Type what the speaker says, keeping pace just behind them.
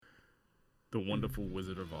The Wonderful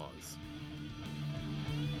Wizard of Oz.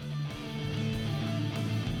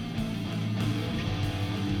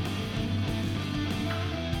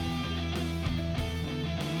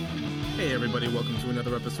 Hey everybody, welcome to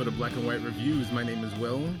another episode of Black and White Reviews. My name is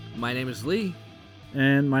Will. My name is Lee.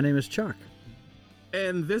 And my name is Chuck.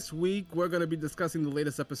 And this week we're going to be discussing the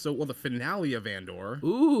latest episode, well, the finale of Andor.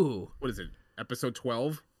 Ooh. What is it? Episode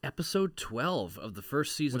 12? Episode 12 of the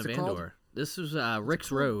first season What's of it Andor. called? This is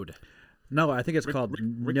Rick's Road. No, I think it's called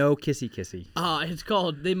No Kissy Kissy. It's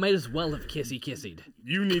called, they might as well have kissied.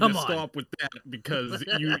 You need Come to on. stop with that because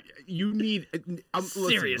you need...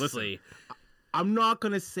 Seriously. Listen. I'm not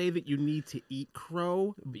going to say that you need to eat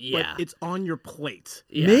crow, Yeah. but it's on your plate.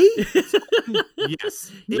 Yeah. Me? Yes.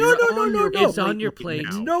 No. It's on your plate.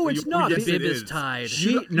 now. No, it's not. Yes, Bib it is tied.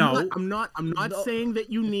 No. I'm not saying that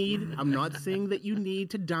you need. I'm not saying that you need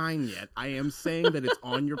to dine yet. I am saying that it's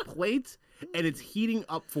on your plate and it's heating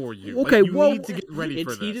up for you. Okay, you well, need to get ready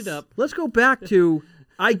for It's this. heated up. Let's go back to,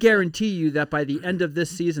 I guarantee you that by the end of this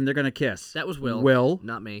season, they're going to kiss. That was Will. Will.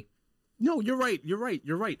 Not me. No, you're right.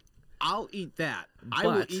 I'll eat that. I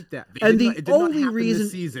will But- eat that. And It the did not only happen reason,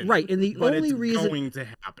 this season, right, and the but only it's reason, going to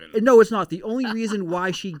happen. no, it's not. The only reason why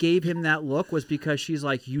she gave him that look was because she's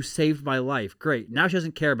like, you saved my life. Great. Now she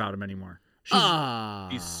doesn't care about him anymore.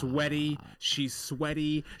 She's sweaty. She's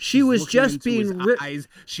sweaty. She She's was looking just into being his ri- eyes.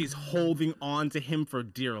 She's holding on to him for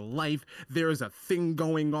dear life. There's a thing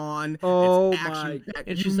going on. Oh, It's my action. God.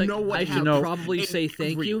 And You she's like, know what I should happens probably in say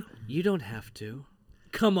thank every- you. You don't have to.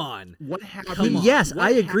 Come on. What happens? Come on. Yes, what I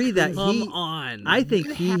agree that happens- Come on. I think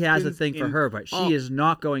What he has a happens thing for in- her, but she Oh. is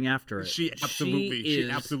not going after it. She absolutely is-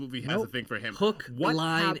 has a thing for him. Hook, What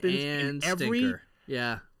line, happens and in every stinker.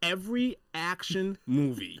 Yeah. every action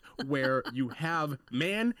movie where you have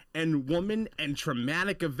man and woman and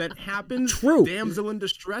traumatic event happens, True. damsel in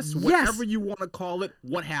distress, Yes. whatever you want to call it,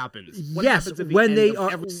 what happens? What Yes, happens at the when end they of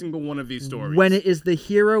are- every single one of these stories? When it is the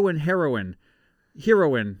hero and heroine.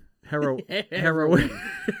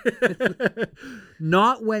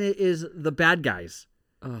 Not when it is the bad guys.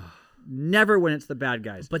 Never when it's the bad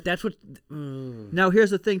guys. But that's what... Now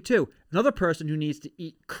here's the thing too. Another person who needs to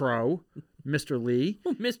eat crow, Mr. Lee,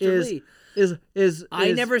 Mr. Lee. is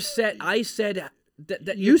I never said... I said...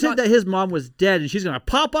 That you said that his mom was dead and she's gonna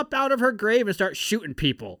pop up out of her grave and start shooting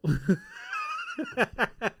people.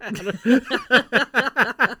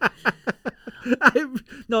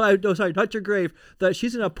 No, sorry, not your grave. That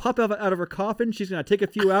she's gonna pop out of her coffin. She's gonna take a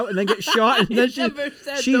few out and then get shot. And then never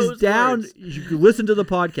said she's those down. words. You can listen to the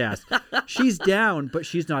podcast. She's down, but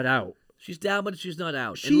she's not out. She's down, but she's not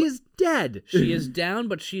out. She is dead. She is down,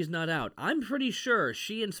 but she's not out. I'm pretty sure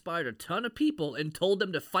she inspired a ton of people and told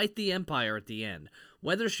them to fight the Empire at the end.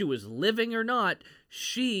 Whether she was living or not,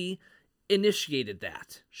 she initiated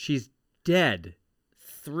that. She's dead.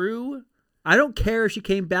 Through... I don't care if she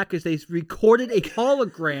came back because they recorded a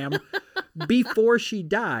hologram before she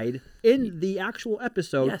died in the actual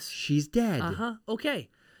episode. Yes. She's dead. Uh-huh. Okay.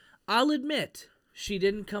 I'll admit, she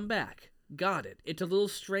didn't come back. Got it. It's a little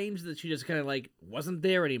strange that she just kind of like wasn't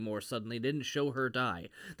there anymore suddenly. Didn't show her die.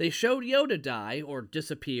 They showed Yoda die or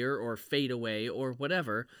disappear or fade away or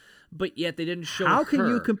whatever, but yet they didn't show her. How can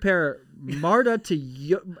you compare Marva to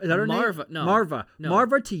Is that her Marva, name? no. Marva. No.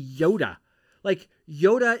 Marva to Yoda. Like,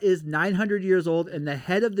 Yoda is 900 years old and the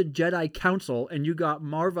head of the Jedi Council, and you got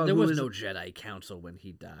Marva There who was is... no Jedi Council when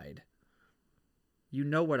he died. You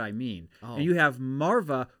know what I mean. Oh. And you have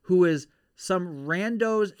Marva, who is some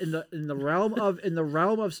randos in the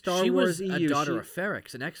realm of Star She Wars was EU. a daughter of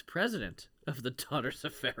Ferrix, an ex-president of the Daughters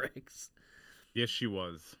of Ferrix. Yes, she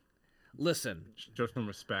was. Listen, Show some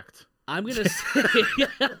respect. I'm gonna say,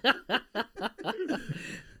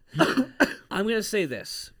 I'm gonna say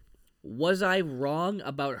this. Was I wrong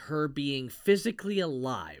about her being physically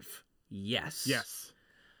alive? Yes. Yes.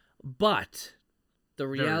 But the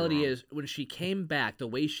reality wrong. is, when she came back, the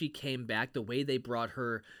way she came back, the way they brought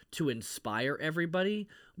her to inspire everybody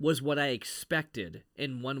was what I expected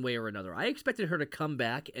in one way or another. I expected her to come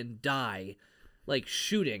back and die, like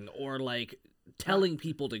shooting or like telling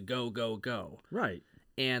people to go, go, go. Right.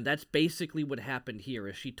 And that's basically what happened here,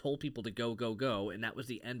 is she told people to go, go, go, and that was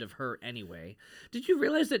the end of her anyway. Did you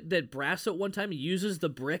realize that Brasso at one time uses the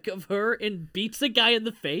brick of her and beats the guy in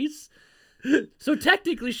the face? So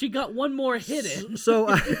technically, she got one more hit in. So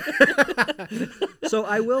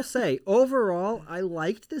I will say, overall, I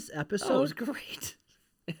liked this episode. Oh, it was great.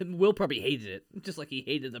 And Will probably hated it, just like he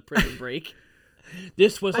hated the Prison Break.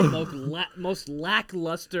 This was the most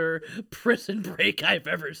lackluster Prison Break I've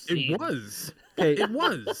ever seen. It was. Okay, It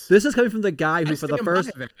was. This is coming from the guy who, I for the stand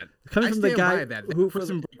first, by that. coming I from the stand guy by that. who, for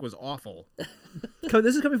Prison the, Break was awful.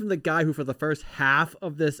 This is coming from the guy who, for the first half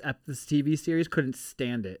of this TV series, couldn't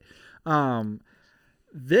stand it.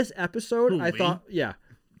 This episode, I thought,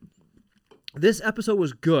 this episode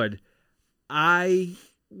was good. I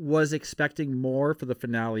was expecting more for the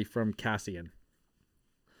finale from Cassian.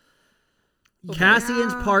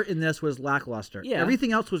 Cassian's part in this was lackluster. Yeah.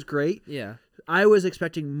 Everything else was great. Yeah. I was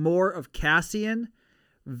expecting more of Cassian,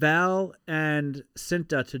 Val, and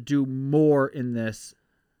Cinta to do more in this.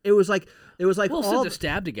 It was like Well, all Cinta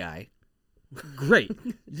stabbed a guy. great.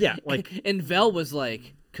 Yeah, like And Vel was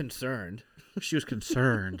like concerned. she was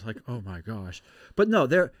concerned, like, oh my gosh. But no,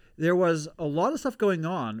 there was a lot of stuff going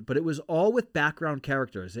on, but it was all with background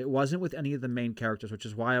characters. It wasn't with any of the main characters, which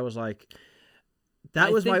is why I was like,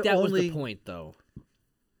 that was was the point, though.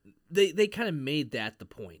 They kind of made that the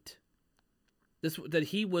point. That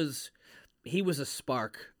he was a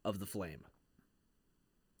spark of the flame.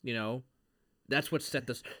 You know, that's what set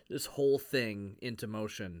this whole thing into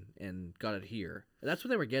motion and got it here. That's what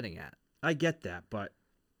they were getting at. I get that, but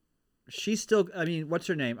she's still. I mean, what's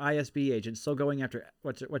her name? ISB agent, still going after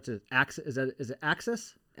what's it? Axis? Is it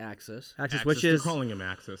Axis? Axis, which they're is calling him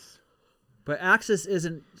Axis. But Axis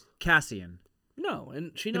isn't Cassian. No,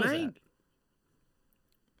 and she knows that.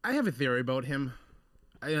 I have a theory about him.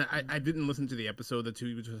 I didn't listen to the episode that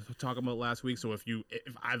you were talking about last week, so if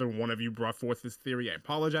either one of you brought forth this theory, I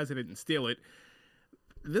apologize. I didn't steal it.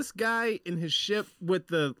 This guy in his ship with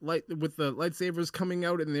the lightsabers coming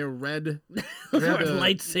out and they're red.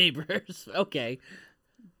 Lightsabers. Okay.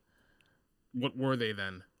 What were they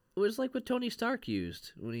then? It was like what Tony Stark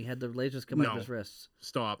used when he had the lasers come out of his wrists.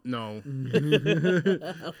 Stop. No.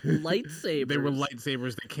 Lightsabers. They were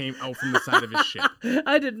lightsabers that came out from the side of his ship.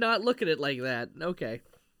 I did not look at it like that. Okay.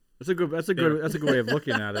 That's a good way of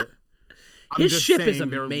looking at it. His ship is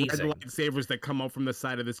they're amazing. red lightsabers that come out from the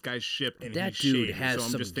side of this guy's ship, and That he's dude shaved, has so I'm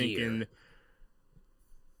some just gear. thinking.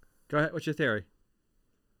 Go ahead. What's your theory?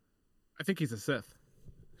 I think he's a Sith.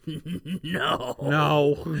 No.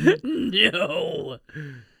 No. No.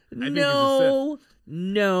 I think No.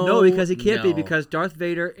 No. No, because he can't be, No. because Darth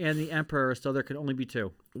Vader and the Emperor are still there. Can only be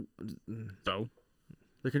two. So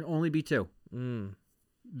There can only be two.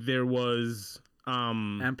 there was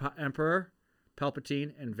Emperor,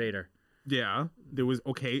 Palpatine, and Vader. yeah, there was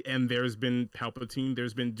and there's been Palpatine,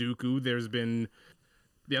 there's been Dooku, there's been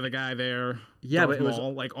the other guy there. Yeah, Darth but it was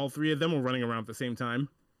Maul, like all three of them were running around at the same time.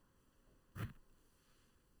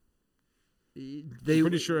 I'm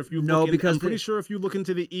pretty sure if you look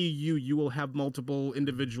into the EU, you will have multiple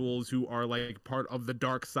individuals who are like part of the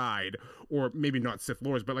dark side, or maybe not Sith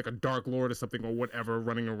Lords, but like a Dark Lord or something or whatever,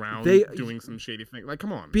 running around doing some shady thing. Like,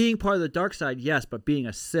 come on. being part of the dark side, yes, but being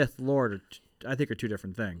a Sith Lord, I think, are two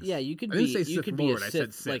different things. Yeah, you could I didn't be say you Sith could Lord, be I a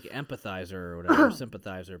said Sith, like Sith. empathizer or whatever,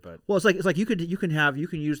 sympathizer, but Well, it's like you can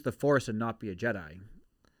use the Force and not be a Jedi.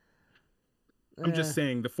 I'm just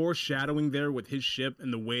saying the foreshadowing there with his ship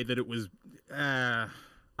and the way that it was. I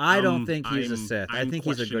don't think he's a Sith. I think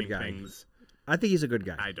he's a good questioning guy. things. I think he's a good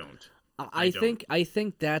guy. I don't. I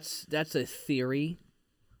think that's a theory.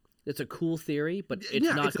 It's a cool theory, but it's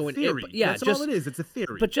yeah, not it's going. a theory. That's all it is. It's a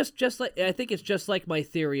theory. But just like I think it's just like my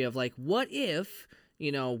theory of like, what if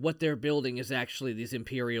what they're building is actually these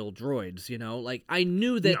Imperial droids? Like I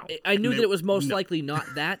knew that that it was most likely not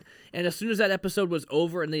that. And as soon as that episode was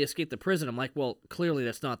over and they escaped the prison, I'm like, well, clearly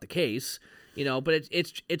that's not the case. But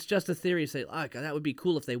it's just a theory to say, oh, God, that would be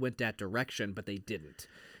cool if they went that direction, but they didn't.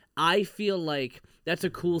 I feel like that's a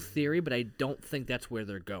cool theory, but I don't think that's where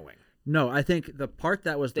they're going. No, I think the part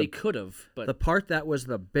that was They could have, but the part that was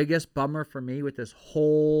the biggest bummer for me with this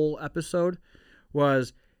whole episode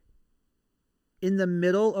was in the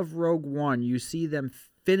middle of Rogue One, you see them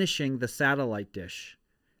finishing the satellite dish.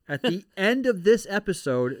 At the end of this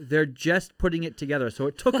episode, they're just putting it together. So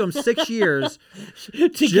it took them 6 years to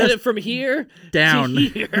get it from here down. to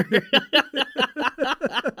here.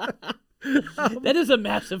 That is a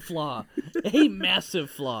massive flaw. A massive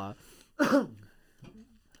flaw.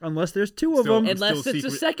 Unless there's two of them. Unless it's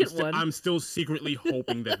a second one. I'm still secretly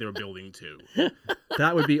hoping that they're building two.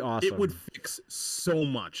 That would be awesome. It would fix so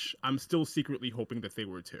much. I'm still secretly hoping that they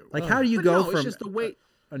were two. Like, how do you But go no, from it's just the way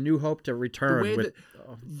A New Hope to Return?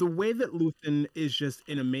 the way that Luthen is just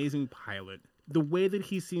an amazing pilot, the way that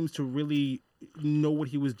he seems to really know what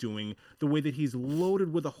he was doing, the way that he's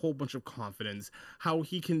loaded with a whole bunch of confidence, how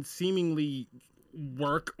he can seemingly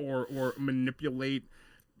work or manipulate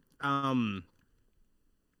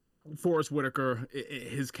Forrest Whitaker,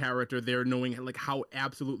 his character there, knowing like how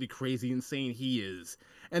absolutely crazy insane he is.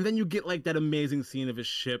 And then you get like that amazing scene of his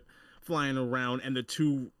ship flying around and the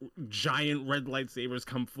two giant red lightsabers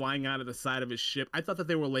come flying out of the side of his ship. I thought that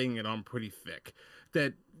they were laying it on pretty thick.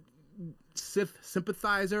 That Sith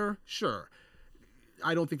sympathizer, sure.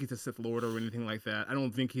 I don't think he's a Sith Lord or anything like that. I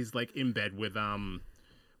don't think he's like in bed with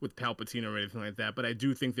Palpatine or anything like that. But I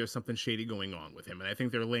do think there's something shady going on with him, and I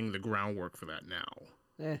think they're laying the groundwork for that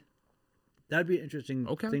now. That'd be an interesting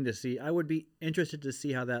Okay. thing to see. I would be interested to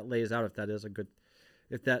see how that lays out if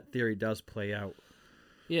that theory does play out.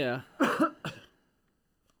 Yeah.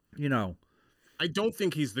 You know. I don't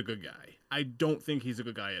think he's the good guy. I don't think he's a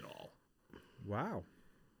good guy at all. Wow.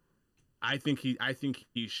 I think he's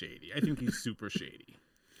shady. I think he's super shady.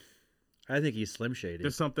 I think he's Slim Shady.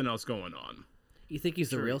 There's something else going on. You think he's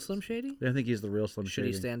the Sure real is. Slim Shady? I think he's the real Slim Should Shady.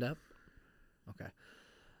 he stand up? Okay.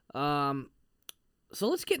 So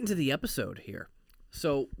let's get into the episode here.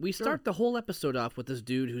 So we start the whole episode off with this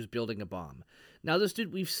dude who's building a bomb. Now this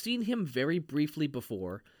dude, we've seen him very briefly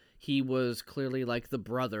before. He was clearly like the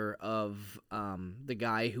brother of the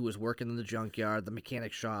guy who was working in the junkyard, the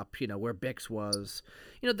mechanic shop, where Bix was.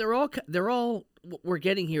 They're all what we're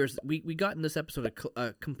getting here is we got in this episode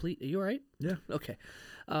a complete. Are you all right? Yeah. Okay.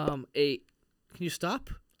 Can you stop?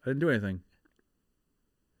 I didn't do anything.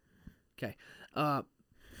 Okay.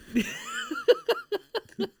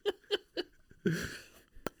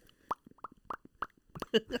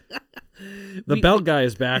 The belt guy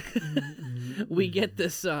is back. we get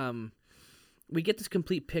this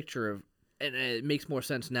complete picture of, and it makes more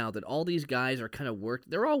sense now that all these guys are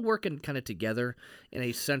they're all working kind of together in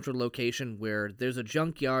a central location where there's a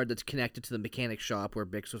junkyard that's connected to the mechanic shop where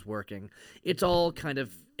Bix was working. It's all kind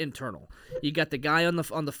of internal. You got the guy on the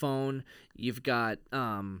phone, you've got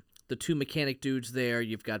the two mechanic dudes there,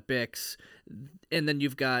 you've got Bix, and then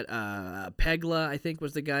you've got Pegla, I think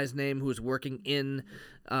was the guy's name, who was working in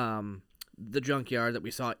the junkyard that we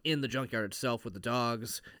saw in the junkyard itself with the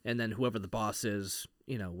dogs, and then whoever the boss is,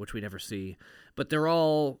 which we never see. But they're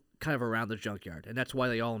all kind of around the junkyard, and that's why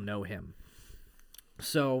they all know him.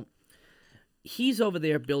 So he's over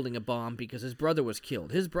there building a bomb because his brother was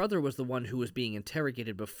killed. His brother was the one who was being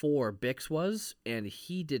interrogated before Bix was, and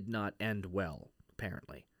he did not end well,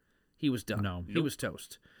 apparently. He was done. No. He was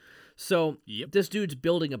toast. So Yep. this dude's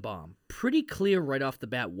building a bomb. Pretty clear right off the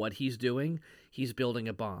bat what he's doing. He's building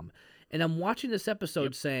a bomb. And I'm watching this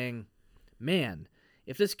episode saying, man,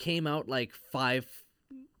 if this came out like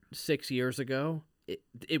 5-6 years ago,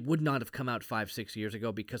 it would not have come out 5-6 years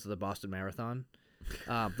ago because of the Boston Marathon.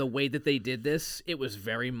 The way that they did this, it was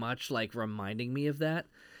very much like reminding me of that.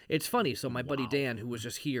 It's funny. So my buddy Dan, who was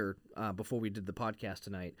just here before we did the podcast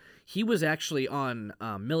tonight, he was actually on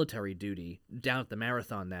military duty down at the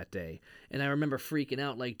marathon that day. And I remember freaking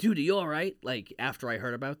out like, dude, are you all right? Like after I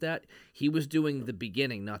heard about that, he was doing the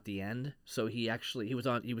beginning, not the end. So he was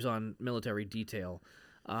on military detail,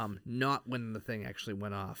 not when the thing actually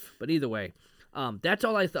went off. But either way, that's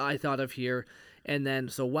all I thought of here. And then,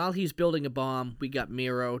 so while he's building a bomb, we got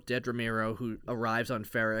Dedra Miro, who arrives on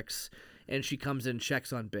Ferrix, and she comes in,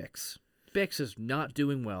 checks on Bix. Bix is not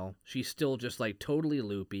doing well. She's still just like totally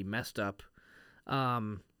loopy, messed up. Yeah,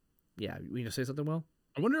 you gonna say something, Will?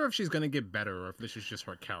 I wonder if she's gonna get better or if this is just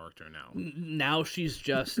her character now. Now she's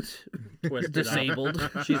just Twisted disabled.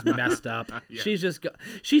 up. She's messed up. Yeah. She's just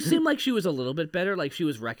she seemed like she was a little bit better, like she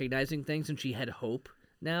was recognizing things and she had hope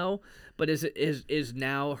now. But is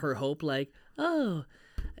now her hope like, oh,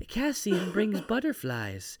 Cassian brings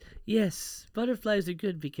butterflies. Yes, butterflies are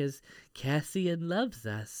good because Cassian loves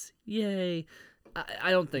us. Yay.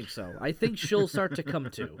 I don't think so. I think she'll start to come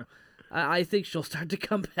to. I think she'll start to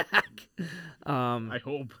come back. I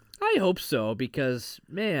hope. I hope so because,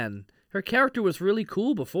 man, her character was really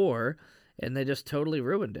cool before, and they just totally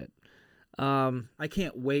ruined it. I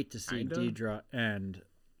can't wait to see Kinda. Dedra and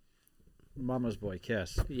Mama's Boy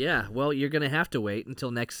kiss. Yeah, well, you're going to have to wait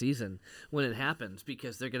until next season when it happens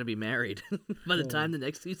because they're going to be married by the time the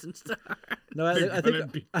next season starts. No, They're I gonna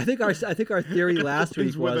think be- I think our theory last week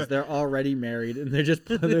Opens with was a- they're already married and they're just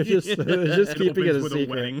keeping it a opens with secret.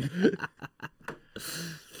 wedding.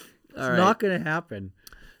 It's All right. not going to happen.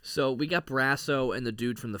 So we got Brasso and the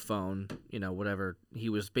dude from the phone, whatever. He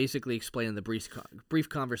was basically explaining the brief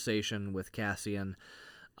conversation with Cassian.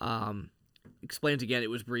 Explains again, it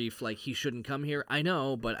was brief, like he shouldn't come here. I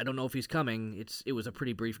know, but I don't know if he's coming. It was a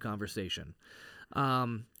pretty brief conversation.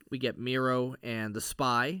 We get Miro and the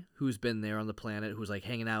spy, who's been there on the planet, who's like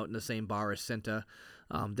hanging out in the same bar as Cinta.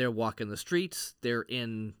 They're walking the streets. They're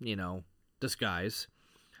in, disguise.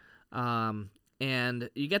 And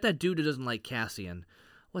you get that dude who doesn't like Cassian.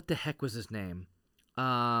 What the heck was his name?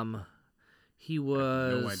 He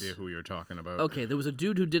was... No idea who you're talking about. Okay, there was a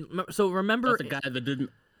dude who didn't... So remember...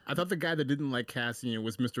 I thought the guy that didn't like Cassian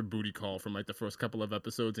was Mr. Booty Call from like the first couple of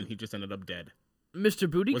episodes, and he just ended up dead. Mr.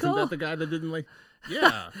 Booty Wasn't Call? that the guy that didn't like?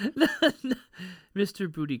 Yeah.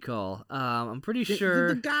 Mr. Booty Call. I'm pretty The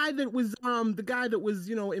sure. guy that was in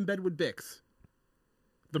bed with Bix.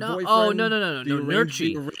 The No, boyfriend. oh, no,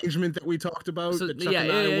 Nurchi. The arrangement that we talked about So, that Chuck yeah,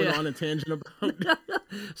 and I yeah, went yeah. on a tangent about.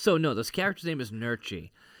 So no, this character's name is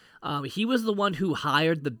Nurchi. He was the one who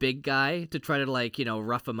hired the big guy to try to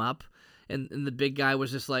rough him up, and the big guy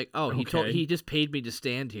was just like, oh, Okay. he just paid me to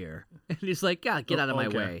stand here, and he's like, God, get out of my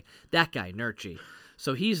okay. way. That guy, Nurchi.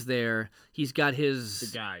 So he's there. He's got his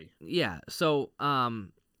The guy. Yeah. So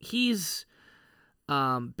he's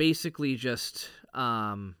basically just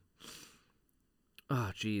oh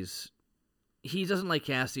geez. He doesn't like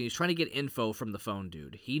Cassie. He's trying to get info from the phone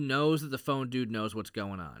dude. He knows that the phone dude knows what's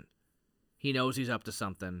going on. He knows he's up to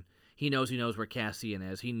something. He knows where Cassian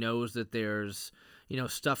is. He knows that there's,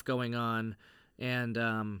 stuff going on.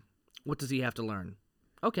 And what does he have to learn?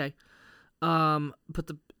 Okay.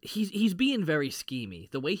 But he's being very schemy.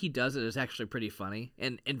 The way he does it is actually pretty funny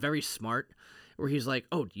and very smart. Where he's like,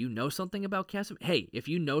 "Oh, do you know something about Cassian? Hey, if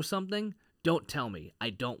you know something, don't tell me. I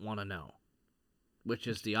don't want to know." Which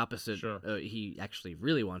is the opposite. Sure. He actually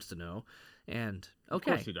really wants to know. And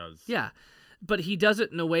okay. Of course he does. Yeah. But he does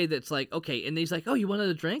it in a way that's like, okay, and he's like, oh, you wanted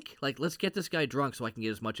a drink? Like, let's get this guy drunk so I can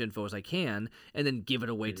get as much info as I can, and then give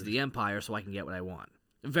it away to the Empire so I can get what I want.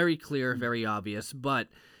 Very clear, very obvious, but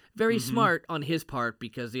very smart on his part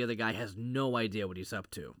because the other guy has no idea what he's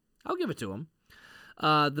up to. I'll give it to him.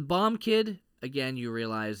 The bomb kid, again, you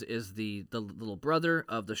realize, is the little brother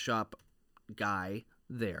of the shop guy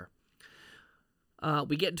there.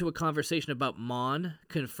 We get into a conversation about Mon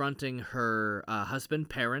confronting her husband,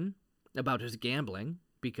 Perrin, about his gambling,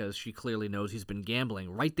 because she clearly knows he's been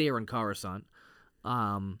gambling right there in Coruscant.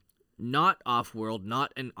 Not off-world,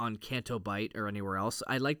 not on Canto Bight or anywhere else.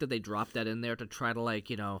 I like that they dropped that in there to try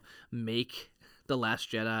to, make The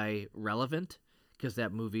Last Jedi relevant, because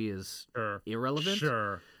that movie is irrelevant.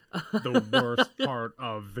 Sure. The worst part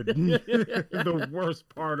of the worst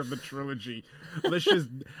part of the trilogy. Let's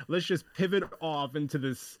just pivot off into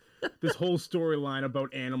this whole storyline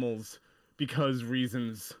about animals because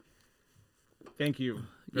reasons. Thank you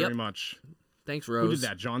very much. Thanks, Rose. Who did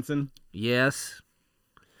that? Johnson? Yes.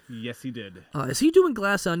 Yes, he did. Is he doing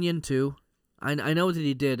Glass Onion too? I know that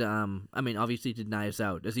he did. Obviously he did Knives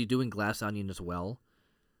Out. Is he doing Glass Onion as well?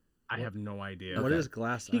 I have no idea. What is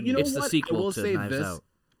Glass Onion? You know It's the what? sequel to Knives Out.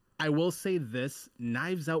 I will say this: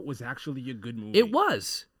 Knives Out was actually a good movie. It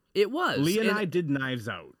was. Lee and I did Knives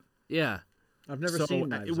Out. Yeah. I've never seen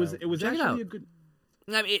Knives Out. It was Check it actually out. a good.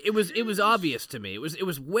 I mean, it was obvious to me. It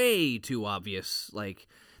was way too obvious. Like,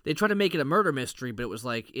 they tried to make it a murder mystery, but it was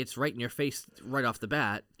like it's right in your face right off the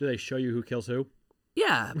bat. Do they show you who kills who?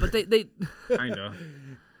 Yeah, but they Kinda.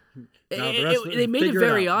 they made it figure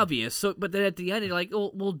very out. obvious. So, but then at the end, you're like,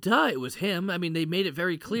 well, duh, it was him. I mean, they made it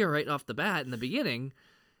very clear right off the bat in the beginning.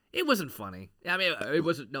 It wasn't funny. I mean, it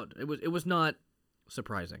wasn't. No, it was not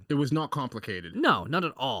surprising. It was not complicated. No, not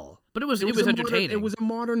at all. But it was a entertaining. It was a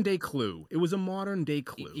modern day Clue. It was a modern day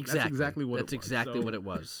Clue. Exactly. That's exactly what. That's it was. exactly So- what it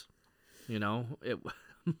was.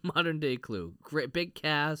 Modern day Clue. Great big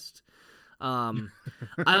cast. I don't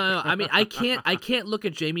know. I mean, I can't look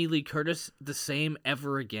at Jamie Lee Curtis the same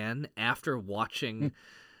ever again after watching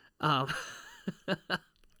that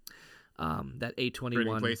A21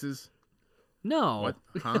 Trading Places. No. What?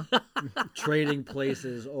 Huh? Trading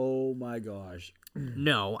Places. Oh my gosh.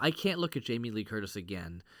 No, I can't look at Jamie Lee Curtis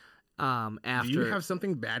again. After Do you have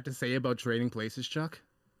something bad to say about Trading Places, Chuck?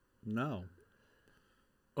 No.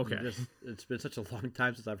 Okay. It's been such a long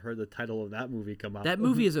time since I've heard the title of that movie come up. that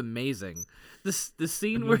movie is amazing. The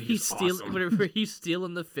scene where he's stealing, where he's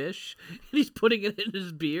stealing the fish and he's putting it in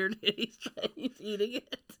his beard and he's eating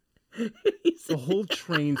it. The whole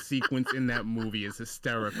train sequence in that movie is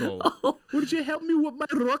hysterical. Oh. Would you help me with my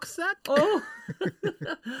rucksack? Oh,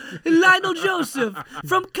 Lionel Joseph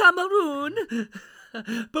from Cameroon.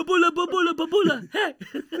 Babula, babula, babula. Hey.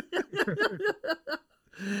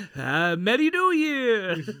 Merry New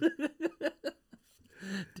Year.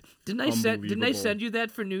 Didn't I Unbelievable. send you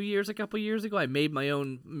that for New Year's a couple years ago? I made my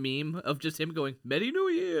own meme of just him going Merry New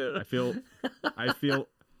Year. I feel.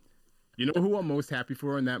 You know who I'm most happy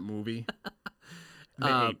for in that movie?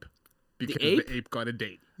 The ape. Because ape? the ape got a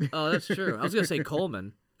date. Oh, that's true. I was gonna say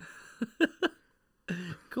Coleman.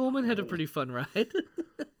 Coleman had a pretty fun ride.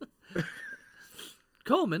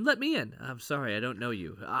 Coleman, let me in. I'm sorry, I don't know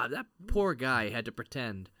you. That poor guy had to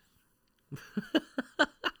pretend.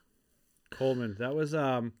 Coleman. That was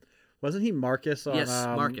wasn't he Marcus on Yes,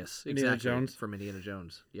 Marcus. Indiana Exactly. Jones? From Indiana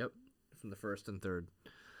Jones. Yep. From the first and third.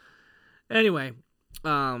 Anyway,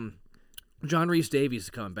 John Rhys Davies is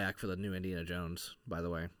coming back for the new Indiana Jones, by the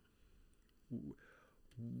way.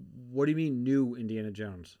 What do you mean new Indiana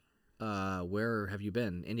Jones? Where have you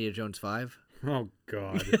been? Indiana Jones 5? Oh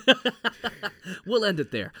God. We'll end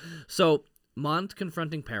it there. So, Mon's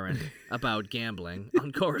confronting Perrin about gambling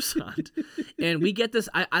on Coruscant. And we get this.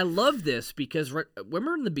 I love this because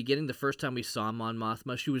remember in the beginning, the first time we saw Mon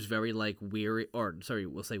Mothma, she was very like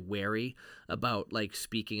wary about like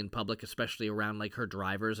speaking in public, especially around like her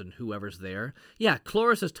drivers and whoever's there. Yeah,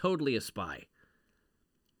 Cloris is totally a spy.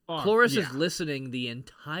 Cloris is listening the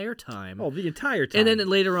entire time. Oh, the entire time. And then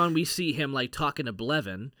later on, we see him like talking to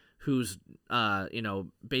Blevin, who's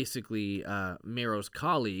basically Mero's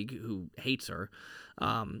colleague who hates her,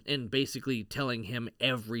 and basically telling him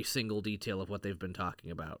every single detail of what they've been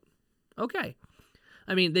talking about. Okay,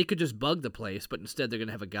 I mean they could just bug the place, but instead they're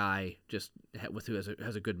gonna have a guy just who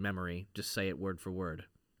has a good memory just say it word for word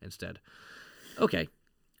instead. Okay,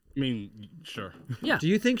 I mean, sure. yeah. Do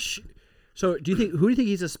you think? Who do you think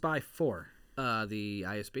he's a spy for? The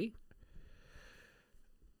ISB.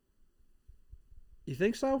 You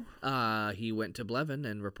think so? He went to Blevin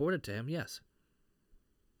and reported to him. Yes.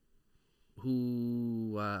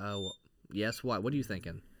 Who? Yes. What? What are you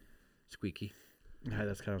thinking, Squeaky? Yeah,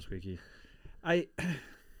 that's kind of squeaky.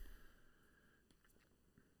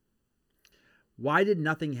 Why did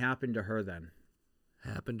nothing happen to her then?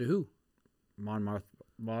 Happen to who? Mon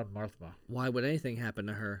Mothma. Why would anything happen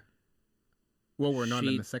to her? Well, we're not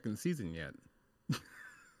in the second season yet.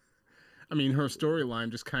 I mean, her storyline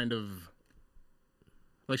just kind of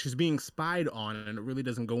like she's being spied on, and it really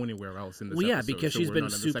doesn't go anywhere else in this episode. Because she's been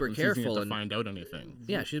super careful to find out anything.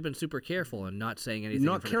 Yeah, she's been super careful and not saying anything.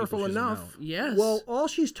 Not careful enough. Yes. Well, all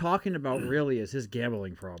she's talking about really is his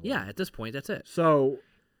gambling problem. Yeah, at this point, that's it. So.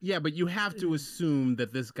 Yeah, but you have to assume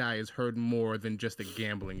that this guy has heard more than just a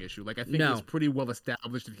gambling issue. Like, I think it's pretty well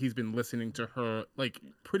established that he's been listening to her, like,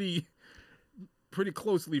 pretty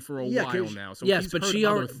closely for a while now. So yes, he's but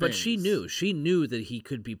heard she knew that he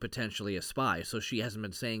could be potentially a spy, so she hasn't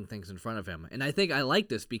been saying things in front of him. And I think I like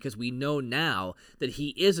this because we know now that he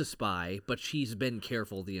is a spy, but she's been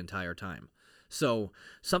careful the entire time. So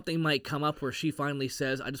something might come up where she finally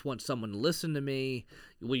says, I just want someone to listen to me.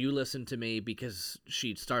 Will you listen to me? Because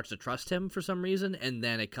she starts to trust him for some reason. And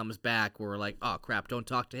then it comes back where we're like, oh, crap, don't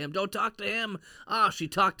talk to him. Don't talk to him. Oh, she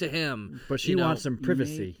talked to him. But she wants some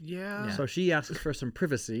privacy. Yeah. So she asks for some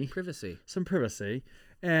privacy. Some privacy.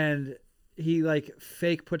 And he, like,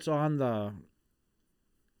 fake puts on the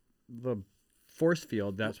force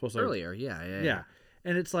field that's supposed to... Earlier, yeah.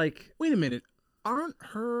 And it's like... Wait a minute. Aren't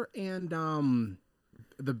her and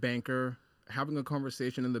the banker having a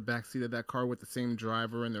conversation in the backseat of that car with the same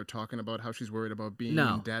driver, and they're talking about how she's worried about being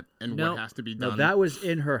in debt and what has to be done? No, that was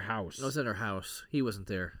in her house. That was in her house. He wasn't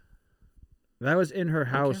there. That was in her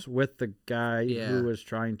house with the guy who was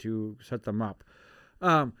trying to set them up.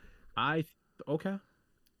 Okay.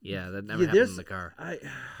 Yeah, that never happened in the car.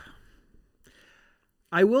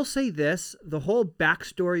 I will say this: the whole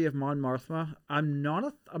backstory of Mon Mothma, I'm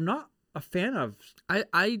not a fan of.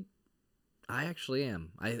 I actually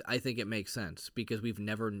am. I think it makes sense because we've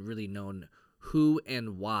never really known who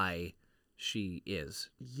and why she is.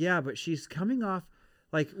 Yeah, but she's coming off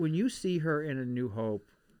like when you see her in A New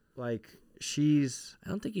Hope, like she's. I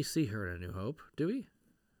don't think you see her in A New Hope, do we?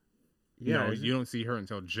 Yeah, no, you don't see her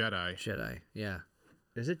until Jedi. Yeah.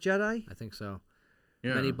 Is it Jedi? I think so.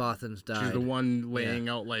 Yeah. Many Bothans died. She's the one laying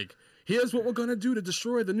out like, here's what we're gonna do to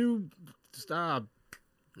destroy the new.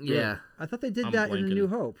 Yeah. I thought they did that in A New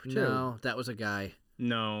Hope, too. No, that was a guy.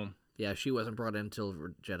 No. Yeah, she wasn't brought in until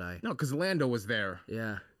Jedi. No, because Lando was there.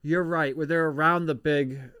 Yeah. You're right. Where they're around the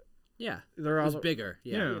big... Yeah. They're it was bigger.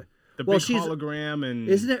 Yeah. The big hologram and...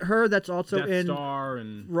 Isn't it her that's also Death in Star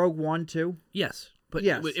and... Rogue One, too? Yes. But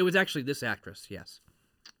yes. It was actually this actress, yes.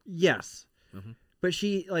 Yes. Mm-hmm. But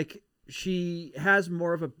she has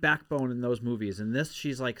more of a backbone in those movies. In this,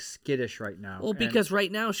 she's like skittish right now. Well, because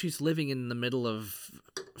right now she's living in the middle of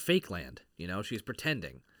fake land. You know, she's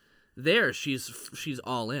pretending. There, she's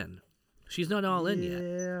all in. She's not all in yet.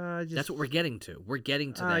 Yeah, that's what we're getting to. We're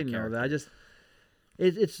getting to that. I know character. that. I just,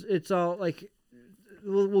 it's all like,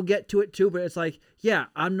 we'll get to it too. But it's like, yeah,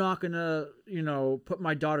 I'm not gonna, put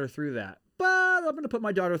my daughter through that. But I'm gonna put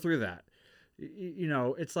my daughter through that.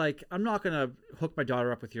 It's like, I'm not going to hook my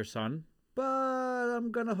daughter up with your son, but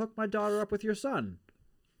I'm going to hook my daughter up with your son.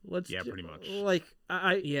 Pretty much. Like,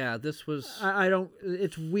 this was... I don't...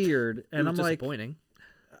 It's weird. And I'm like... disappointing.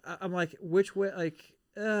 I'm like, which way... Like,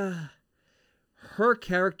 her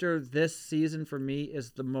character this season for me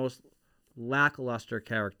is the most lackluster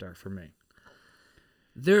character for me.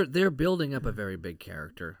 They're building up a very big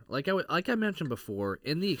character. Like I mentioned before,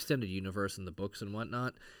 in the extended universe and the books and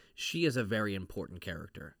whatnot, she is a very important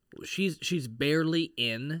character. she's barely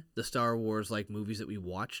in the Star Wars like movies that we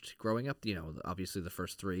watched growing up. You know, obviously the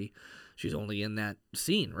first 3. She's only in that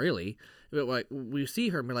scene, really. But like we see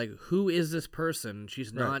her and we're like, who is this person?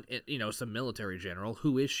 She's not, you know, some military general.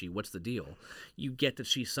 Who is she? What's the deal? You get that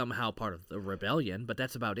she's somehow part of the rebellion, but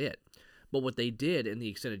that's about it. But what they did in the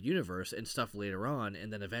extended universe and stuff later on,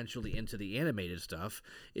 and then eventually into the animated stuff,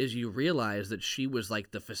 is you realize that she was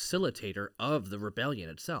like the facilitator of the rebellion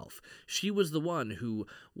itself. She was the one who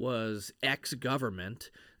was ex-government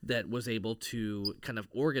that was able to kind of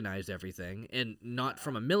organize everything, and not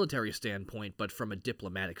from a military standpoint, but from a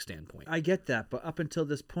diplomatic standpoint. I get that, but up until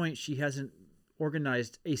this point, she hasn't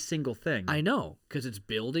organized a single thing. I know, because it's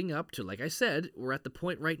building up to, like I said, we're at the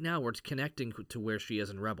point right now where it's connecting to where she is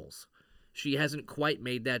in Rebels. She hasn't quite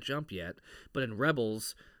made that jump yet, but in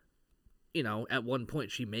Rebels, you know, at one point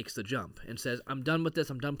she makes the jump and says, I'm done with this.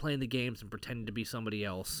 I'm done playing the games and pretending to be somebody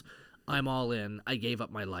else. I'm all in. I gave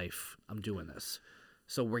up my life. I'm doing this.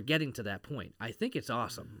 So we're getting to that point. I think it's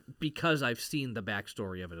awesome because I've seen the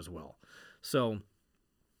backstory of it as well. So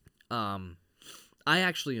I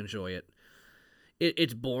actually enjoy it.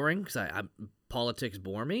 It's boring because politics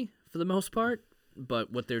bore me for the most part.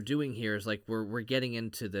 But what they're doing here is like we're getting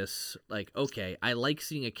into this, like, okay, I like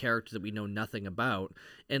seeing a character that we know nothing about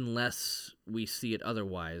unless we see it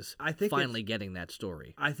otherwise. I think finally getting that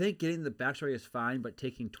story. I think getting the backstory is fine, but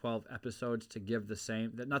taking 12 episodes to give the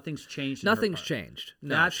same, that nothing's changed. Nothing's changed.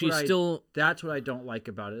 No, that's she's still. That's what I don't like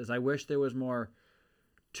about it. Is I wish there was more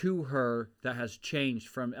to her that has changed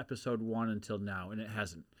from episode 1 until now, and it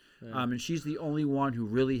hasn't. Yeah. And she's the only one who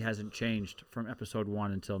really hasn't changed from episode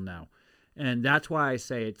 1 until now. And that's why I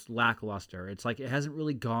say it's lackluster. It's like it hasn't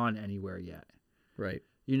really gone anywhere yet. Right.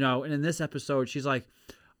 You know, and in this episode, she's like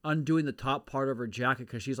undoing the top part of her jacket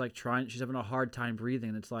because she's like she's having a hard time breathing.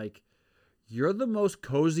 And it's like, you're the most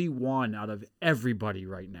cozy one out of everybody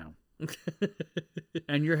right now.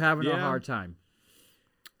 And you're having a hard time.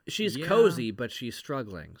 She's cozy, but she's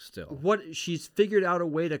struggling still. She's figured out a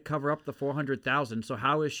way to cover up the 400,000. So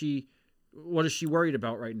what is she worried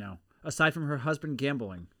about right now? Aside from her husband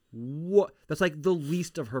gambling. What? That's like the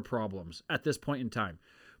least of her problems at this point in time.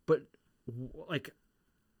 But like,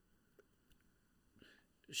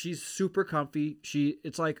 she's super comfy.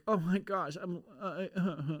 It's like, oh my gosh,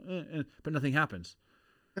 but nothing happens.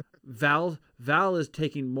 Val is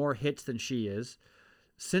taking more hits than she is.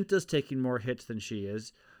 Cinta's taking more hits than she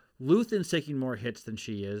is. Luthen's taking more hits than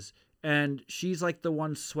she is, and she's like the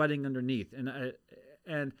one sweating underneath.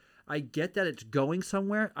 And I get that it's going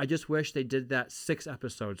somewhere. I just wish they did that 6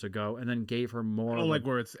 episodes ago and then gave her more like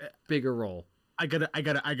where it's bigger role. I gotta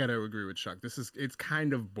agree with Chuck. It's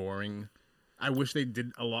kind of boring. I wish they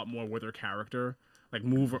did a lot more with her character. Like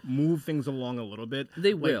move things along a little bit.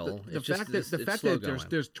 They will. The fact that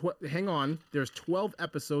there's 12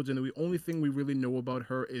 episodes and the only thing we really know about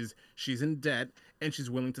her is she's in debt and she's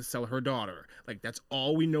willing to sell her daughter. Like that's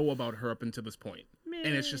all we know about her up until this point. Man.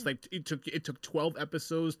 And it's just like it took 12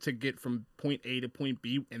 episodes to get from point A to point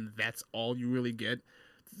B, and that's all you really get.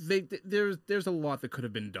 There's a lot that could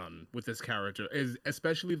have been done with this character,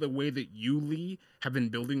 especially the way that you, Lee, have been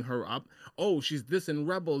building her up. Oh, she's this in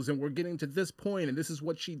Rebels, and we're getting to this point, and this is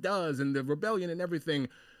what she does, and the rebellion and everything.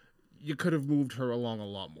 You could have moved her along a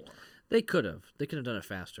lot more. They could have done it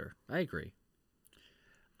faster. I agree.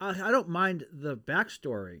 I don't mind the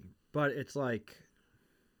backstory, but it's like,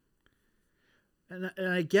 and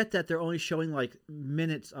I get that they're only showing like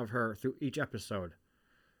minutes of her through each episode.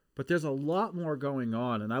 But there's a lot more going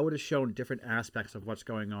on, and I would have shown different aspects of what's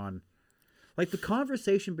going on. Like the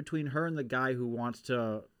conversation between her and the guy who wants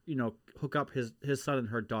to, hook up his son and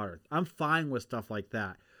her daughter. I'm fine with stuff like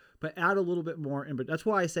that. But add a little bit more in. But that's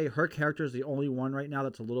why I say her character is the only one right now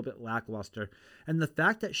that's a little bit lackluster. And the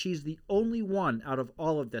fact that she's the only one out of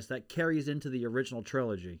all of this that carries into the original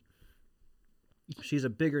trilogy. She's a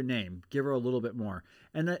bigger name. Give her a little bit more.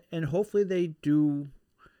 And hopefully they do...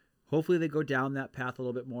 Hopefully they go down that path a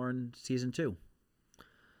little bit more in season 2.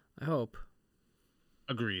 I hope.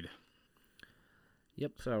 Agreed.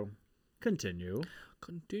 Yep. So, continue.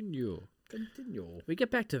 We get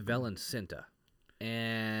back to Vel and Cinta.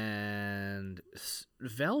 And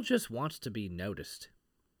Vel just wants to be noticed.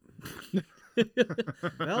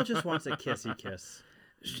 Vel just wants a kissy kiss.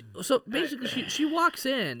 So basically she walks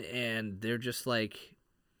in and they're just like...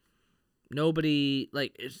 Nobody,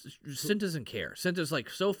 like, Cinta doesn't care. Cinta's, like,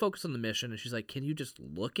 so focused on the mission, and she's like, can you just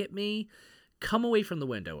look at me? Come away from the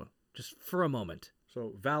window, just for a moment.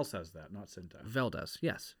 So Val says that, not Cinta. Val does,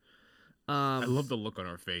 yes. I love the look on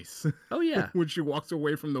her face. Oh, yeah. When she walks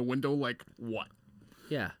away from the window, like, what?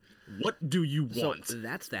 Yeah. What do you want? So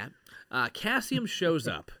that's that. Cassian shows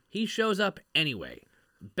up. He shows up anyway.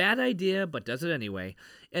 Bad idea, but does it anyway.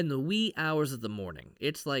 In the wee hours of the morning.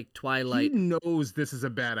 It's like twilight. He knows this is a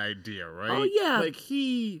bad idea, right? Oh, yeah. Like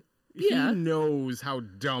he Yeah. knows how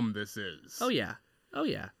dumb this is. Oh, yeah. Oh,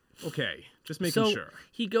 yeah. Okay, just making So sure.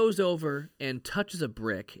 he goes over and touches a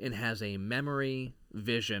brick and has a memory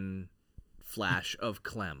vision flash of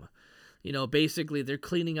Clem. You know, basically they're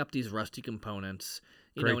cleaning up these rusty components.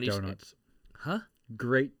 You know, Great and donuts. Huh?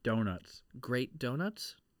 Great donuts. Great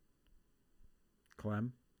donuts?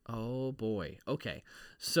 Clem. Oh boy. Okay.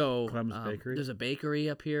 So Clem's Bakery? there's a bakery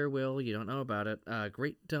up here, Will. You don't know about it.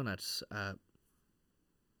 Great donuts.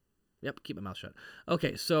 Yep, keep my mouth shut.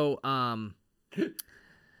 Okay, so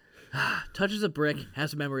touches a brick,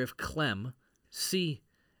 has a memory of Clem,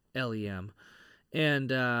 CLEM, and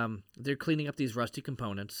they're cleaning up these rusty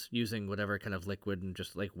components using whatever kind of liquid and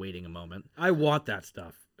just like waiting a moment. I want that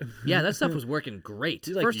stuff. Yeah, that stuff was working great.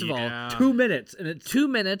 Like, First of all, yeah. 2 minutes and it's 2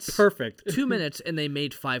 minutes, perfect. 2 minutes, and they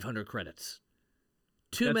made 500 credits.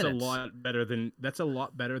 2 That's minutes. a lot better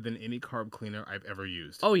than any carb cleaner I've ever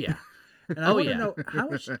used. Oh yeah. And I Oh, want to yeah. know how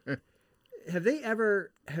much have they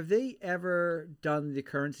ever done the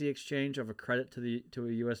currency exchange of a credit to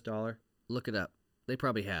a US dollar? Look it up. They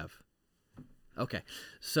probably have. Okay. I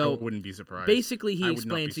So wouldn't be surprised. basically he I would not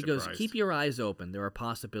explains, be he goes, surprised. keep your eyes open. There are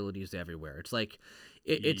possibilities everywhere. It's like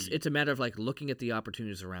it's a matter of like looking at the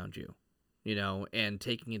opportunities around you, you know, and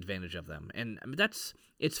taking advantage of them. And I mean,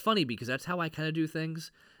 it's funny because that's how I kind of do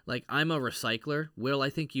things. Like I'm a recycler. Will, I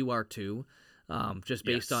think you are too. Just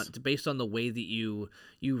based on the way that you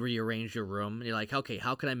rearrange your room. And you're like, okay,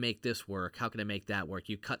 how can I make this work? How can I make that work?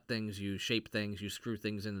 You cut things, you shape things, you screw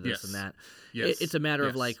things into this and that. Yes. It's a matter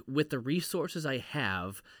of Yes. like, with the resources I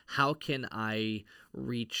have, how can I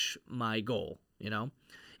reach my goal? You know,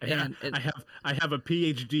 and I have a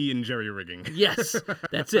PhD in jerry rigging. yes,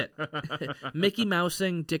 that's it. Mickey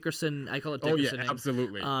Mousing, Dickerson. I call it Oh yeah, Dickersoning.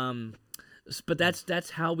 absolutely. But that's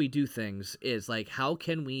how we do things. Is like, how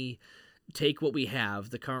can we take what we have,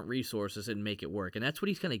 the current resources, and make it work? And that's what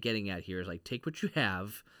he's kind of getting at here, is like, take what you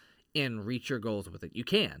have and reach your goals with it. You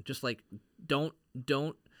can, just like, don't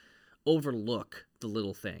overlook the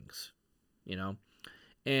little things, you know?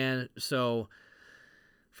 And so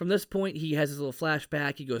from this point, he has his little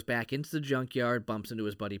flashback. He goes back into the junkyard, bumps into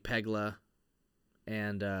his buddy Pegla,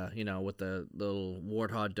 and you know, with the little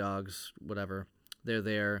warthog dogs, whatever, they're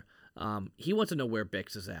there. He wants to know where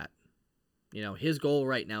Bix is at. You know, his goal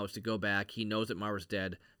right now is to go back. He knows that Mara's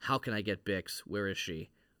dead. How can I get Bix? Where is she?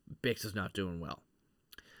 Bix is not doing well.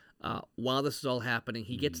 While this is all happening,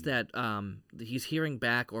 he gets that, he's hearing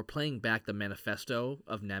back or playing back the manifesto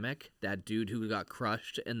of Nemec, that dude who got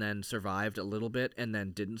crushed and then survived a little bit and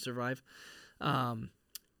then didn't survive.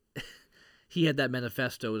 He had that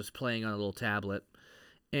manifesto just playing on a little tablet,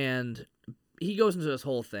 and he goes into this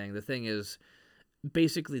whole thing. The thing is,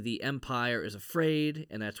 basically the Empire is afraid,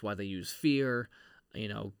 and that's why they use fear. You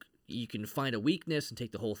know, you can find a weakness and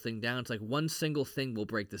take the whole thing down. It's like one single thing will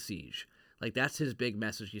break the siege. Like, that's his big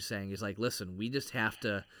message he's saying. He's like, listen, we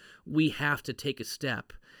have to take a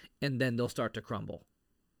step, and then they'll start to crumble.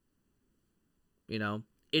 You know?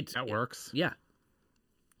 That works. Yeah.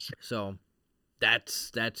 So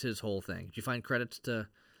that's his whole thing. Did you find credits to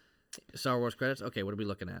Star Wars credits? Okay, what are we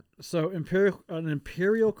looking at? So an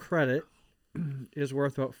imperial credit is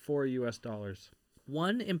worth about $4.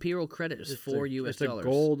 One Imperial credit is $4 US. It's a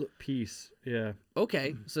gold piece. Yeah.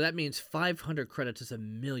 Okay, so that means 500 credits is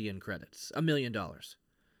 $1 million credits. $1 million.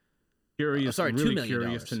 Curious. sorry, $2 really million.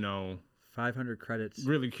 curious to know. 500 credits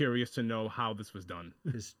Really curious to know how this was done.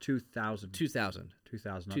 is 2,000. 2,000.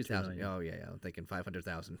 2,000. not 2,000. 2 million. Oh, yeah. I'm thinking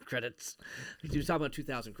 500,000 credits. You were talking about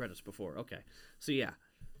 2,000 credits before. Okay. So, yeah.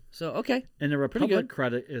 So, okay. And the good. Republic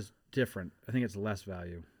credit is different. I think it's less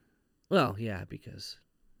value. Well, yeah, because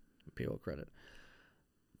Imperial credit.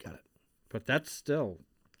 Got it. But that's still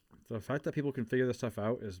the fact that people can figure this stuff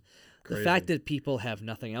out is crazy. The fact that people have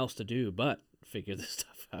nothing else to do but figure this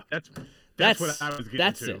stuff out. That's what I was getting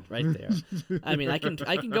That's to. it right there. I mean, I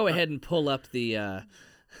can go ahead and pull up the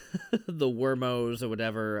the Wormos or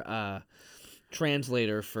whatever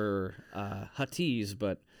translator for Huttese,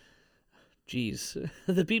 but geez,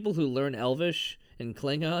 the people who learn Elvish and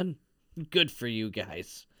Klingon, good for you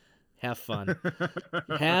guys. Have fun.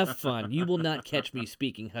 Have fun. You will not catch me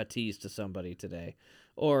speaking Huttese to somebody today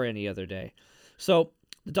or any other day. So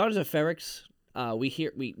the Daughters of Ferrix, we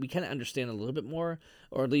kind of understand a little bit more,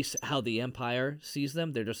 or at least how the Empire sees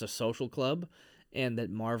them. They're just a social club, and that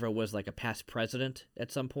Marva was like a past president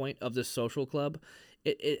at some point of this social club.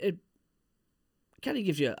 It kind of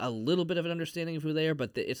gives you a little bit of an understanding of who they are,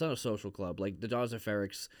 but it's not a social club. Like the Daughters of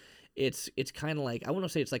Ferrix, it's kind of like, I want to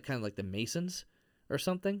say it's like kind of like the Masons or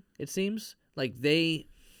something, it seems. Like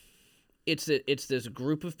it's this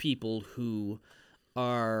group of people who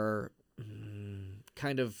are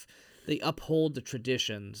kind of, they uphold the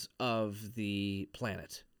traditions of the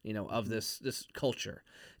planet, of this culture.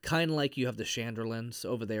 Kind of like you have the Chandlerlands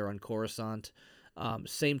over there on Coruscant.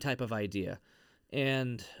 Same type of idea.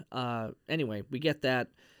 And anyway, we get that.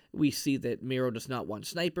 We see that Miro does not want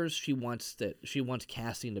snipers. She wants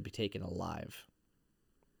Cassian to be taken alive.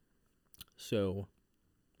 So,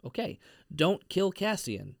 okay, don't kill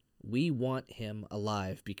Cassian. We want him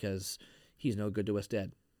alive because he's no good to us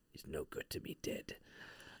dead. He's no good to me dead.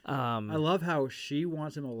 I love how she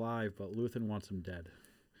wants him alive, but Luthen wants him dead.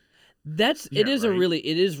 It is right?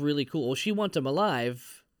 really cool. Well, she wants him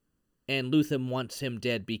alive, and Luthen wants him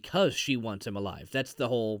dead because she wants him alive. That's the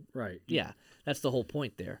whole Right. Yeah, that's the whole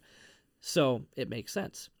point there. So it makes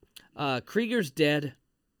sense. Krieger's dead.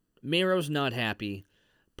 Miro's not happy.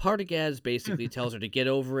 Partagaz basically tells her to get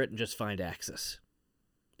over it and just find Axis.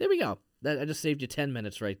 There we go. I just saved you 10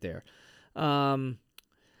 minutes right there. Brasso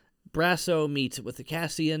meets with the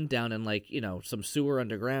Cassian down in some sewer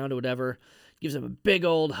underground or whatever. Gives him a big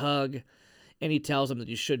old hug, and he tells him that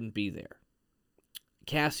he shouldn't be there.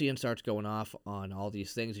 Cassian starts going off on all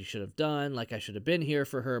these things he should have done, like I should have been here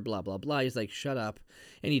for her, blah, blah, blah. He's like, shut up.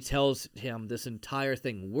 And he tells him this entire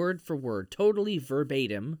thing, word for word, totally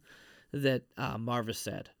verbatim, that Marva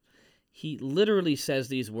said. He literally says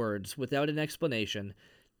these words without an explanation.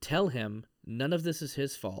 Tell him none of this is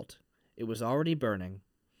his fault. It was already burning.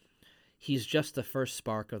 He's just the first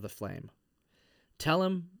spark of the flame. Tell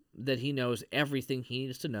him that he knows everything he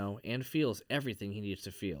needs to know and feels everything he needs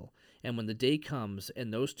to feel. And when the day comes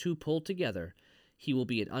and those two pull together, he will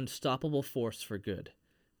be an unstoppable force for good.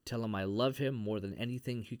 Tell him I love him more than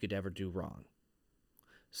anything he could ever do wrong.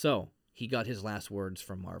 So, he got his last words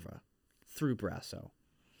from Marva through Brasso.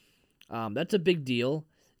 That's a big deal.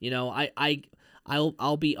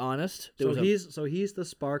 I'll be honest. So he's the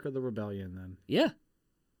spark of the rebellion then. Yeah.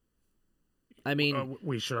 I mean,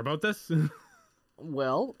 we sure about this?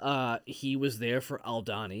 well, he was there for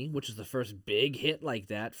Aldhani, which is the first big hit like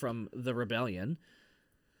that from the rebellion.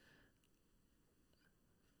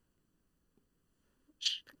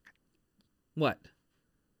 What?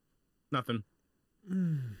 Nothing.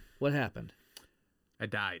 What happened? I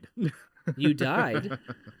died. You died?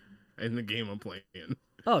 In the game I'm playing.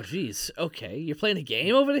 Oh, geez. Okay, you're playing a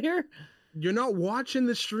game over here? You're not watching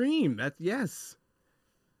the stream. Yes.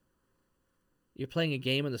 You're playing a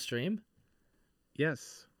game on the stream?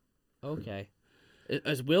 Yes. Okay.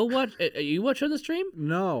 Is Will watch? Are you watching the stream?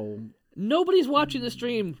 No. Nobody's watching the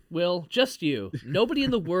stream, Will. Just you. Nobody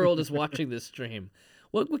in the world is watching this stream.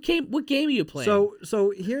 What game are you playing?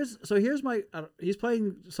 So here's my he's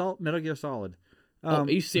playing Metal Gear Solid. Are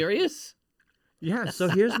you serious? Yes. So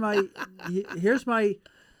here's my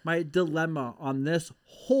dilemma on this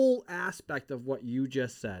whole aspect of what you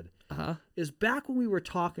just said. Is back when we were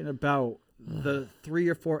talking about the 3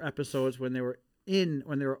 or 4 episodes when they were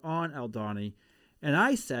on Aldhani, and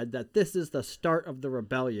I said that this is the start of the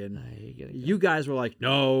rebellion. You guys were like,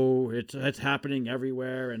 no, it's happening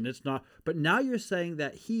everywhere, and it's not. But now you're saying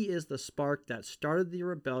that he is the spark that started the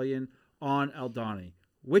rebellion on Aldhani.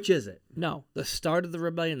 Which is it? No, the start of the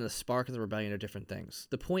rebellion and the spark of the rebellion are different things.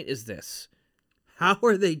 The point is this. How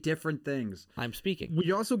are they different things? I'm speaking.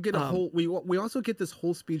 We also get we also get this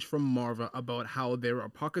whole speech from Marva about how there are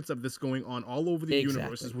pockets of this going on all over the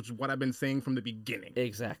universes, which is what I've been saying from the beginning.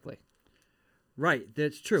 Exactly. Right,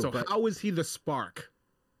 that's true. So how is he the spark?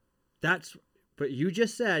 But you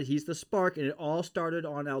just said he's the spark, and it all started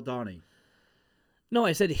on Aldhani. No,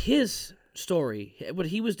 I said his story, what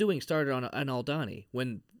he was doing, started on Aldhani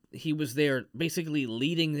when he was there, basically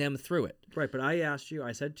leading them through it. Right, but I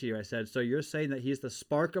said, so you're saying that he's the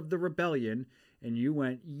spark of the rebellion, and you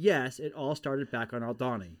went, yes, it all started back on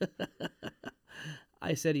Aldhani.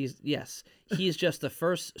 I said he's just the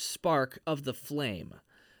first spark of the flame.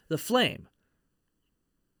 The flame.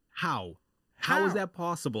 How? How is that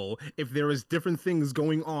possible if there is different things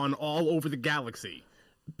going on all over the galaxy?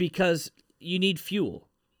 Because you need fuel.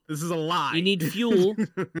 This is a lie. You need fuel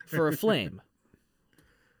for a flame.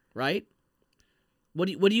 Right? What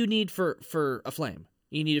do you need for a flame?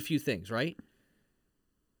 You need a few things, right?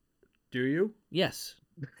 Do you? Yes.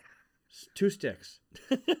 2 sticks.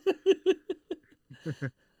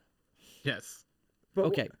 Yes. But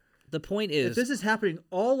okay. The point is, if this is happening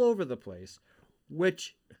all over the place,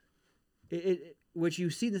 which you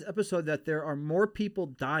see in this episode that there are more people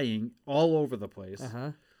dying all over the place.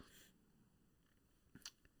 I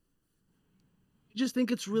just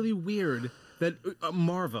think it's really weird that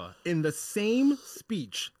Marva, in the same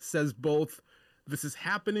speech, says both This is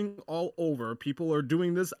happening all over. People are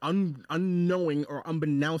doing this unknowing or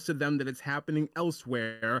unbeknownst to them that it's happening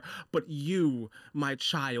elsewhere. But you, my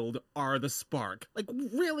child, are the spark. Like,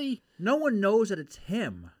 really? No one knows that it's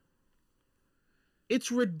him.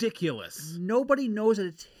 It's ridiculous. Nobody knows that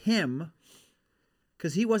it's him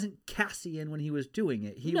because he wasn't Cassian when he was doing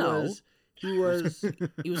it. He No. was He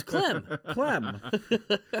was Clem. Clem.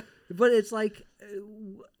 But it's like,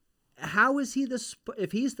 how is he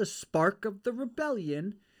if he's the spark of the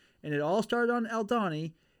rebellion, and it all started on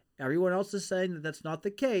Aldhani, everyone else is saying that that's not the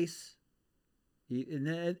case. And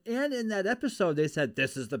in that episode, they said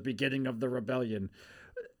this is the beginning of the rebellion.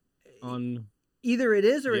 Either it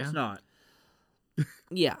is or it's not.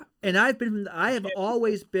 Yeah. And I have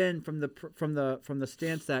always been from the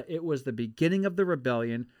stance that it was the beginning of the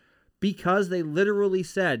rebellion, because they literally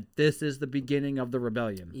said this is the beginning of the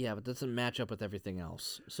rebellion. Yeah, but that doesn't match up with everything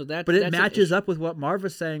else. So But it matches up with what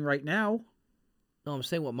Marva's saying right now. No, I'm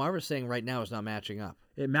saying what Marva's saying right now is not matching up.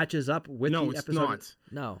 It matches up with No, the it's episode. not.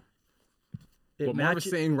 No. What Marva's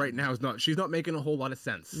saying right now is not. She's not making a whole lot of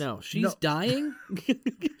sense. No, she's dying.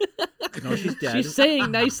 No, she's dead. She's saying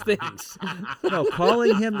nice things. No,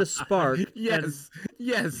 calling him the spark. Yes.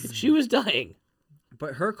 She was dying.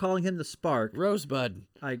 But her calling him the spark, Rosebud.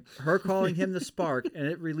 her calling him the spark, and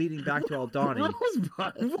it relating back to Aldhani.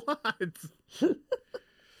 Rosebud, what?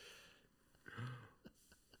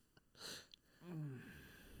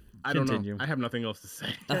 I don't Continue. know. I have nothing else to say.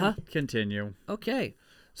 Continue. Okay.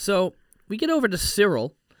 So we get over to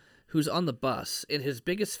Cyril, who's on the bus, and his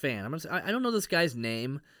biggest fan. I don't know this guy's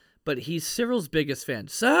name, but he's Cyril's biggest fan.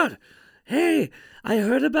 Sir, hey, I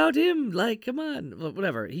heard about him. Like, come on.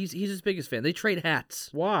 Whatever. He's his biggest fan. They trade hats.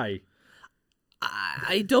 Why?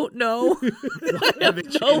 I don't know. I have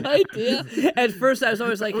no idea. At first, I was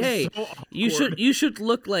always like, "Hey, so you should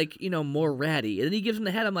look like more ratty." And then he gives him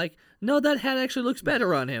the hat. I'm like, "No, that hat actually looks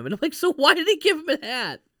better on him." And I'm like, "So why did he give him a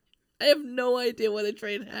hat?" I have no idea why they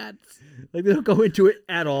trade hats. Like, they don't go into it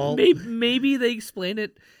at all. Maybe they explain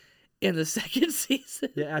it in the second season.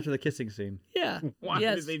 Yeah, after the kissing scene. Yeah. Why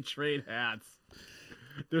yes. did they trade hats?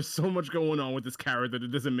 There's so much going on with this character that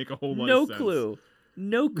it doesn't make a whole lot No of sense. clue.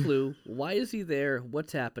 No clue. Why is he there?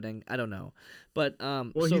 What's happening? I don't know. But Well,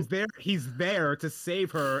 so, he's there to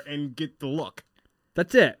save her and get the look.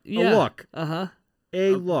 That's it. yeah. A look. Uh-huh.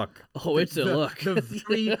 A look. Oh, it's a look.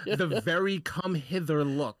 The very come hither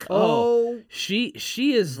look. Oh. She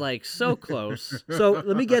is like so close. So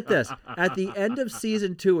let me get this. At the end of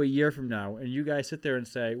season 2, a year from now, and you guys sit there and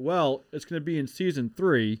say, well, it's going to be in season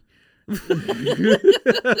 3.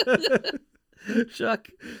 Chuck,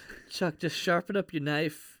 just sharpen up your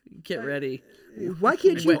knife. Get ready. Why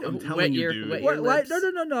can't you? I'm telling you, dude. wet Why, your why, lips.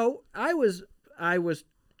 no. I was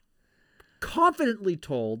confidently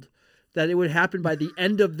told that it would happen by the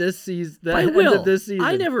end of this season. I will.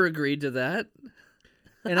 I never agreed to that.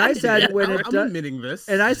 And I said when it I'm does. admitting this.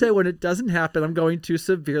 And I said when it doesn't happen, I'm going to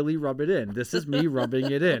severely rub it in. This is me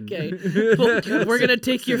rubbing it in. Okay. We're gonna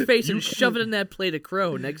take your face and shove it in that plate of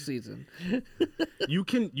crow next season. You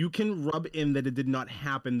can rub in that it did not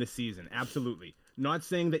happen this season. Absolutely. Not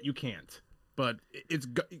saying that you can't, but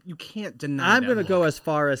you can't deny. I'm that going to look. go as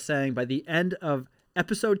far as saying by the end of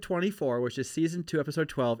episode 24, which is season 2, episode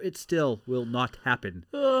 12, it still will not happen.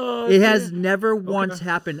 It has never once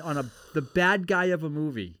happened on the bad guy of a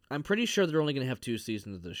movie. I'm pretty sure they're only gonna have 2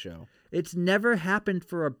 seasons of the show. It's never happened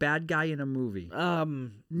for a bad guy in a movie.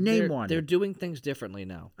 Name one. They're doing things differently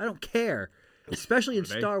now. I don't care. Especially in Are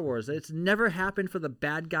they? Star Wars. It's never happened for the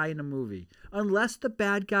bad guy in a movie. Unless the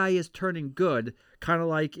bad guy is turning good, kind of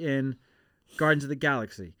like in Guardians of the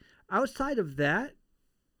Galaxy. Outside of that,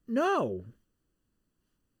 no.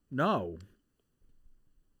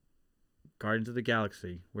 Guardians of the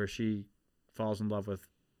Galaxy, where she falls in love with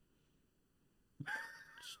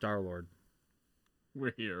Star-Lord.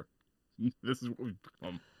 We're here. This is what we've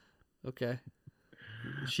become. Okay.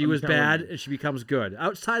 She I'm was telling bad you. and she becomes good.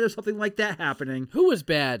 Outside of something like that happening, Who was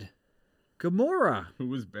bad? Gamora. Who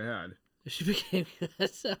was bad? She became.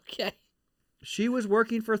 That's okay. She was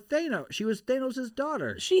working for Thanos. She was Thanos'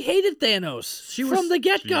 daughter. She hated Thanos She from was- the She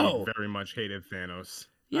get-go. very much hated Thanos.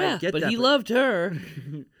 Yeah, get but that, he but- loved her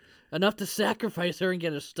enough to sacrifice her and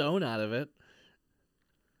get a stone out of it.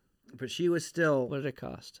 But she was still What did it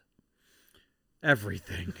cost?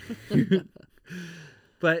 everything.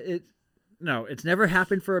 But it's never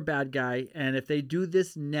happened for a bad guy. And if they do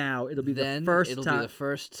this now, it'll be Then the first it'll time. be the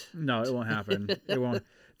first. No, it won't happen. It won't.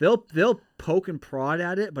 They'll poke and prod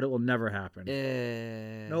at it, but it will never happen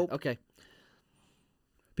Nope. Okay.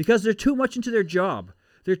 because they're too much into their job.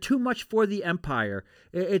 They're too much for the Empire.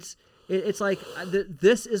 It's like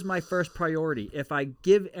this is my first priority. If I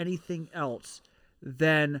give anything else,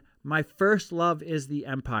 then my first love is the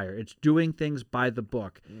Empire. It's doing things by the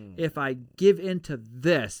book. If I give into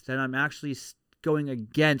this, then I'm actually going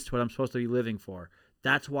against what I'm supposed to be living for.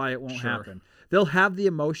 That's why it won't happen. They'll have the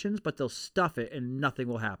emotions, but they'll stuff it and nothing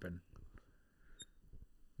will happen.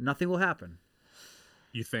 Nothing will happen.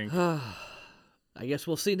 You think? I guess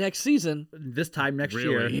we'll see next season. This time next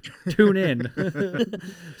Really? year. Tune in.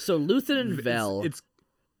 So Luthen and Vel. It's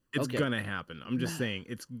Okay. gonna happen. I'm just saying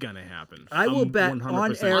it's gonna happen. I will I'm bet 100% on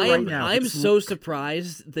air sure. right now. I'm so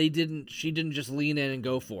surprised she didn't just lean in and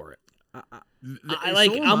go for it.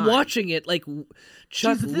 I'm watching it like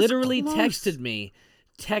Chuck She's this literally close.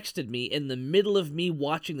 texted me in the middle of me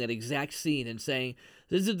watching that exact scene and saying,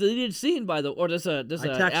 "This is a deleted scene or there's a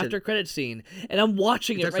after credit scene," and I'm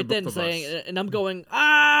watching it Texted right then both of saying, us. and I'm going,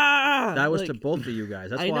 ah. That was like, to both of you guys.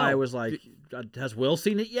 That's I why I know. was like, has Will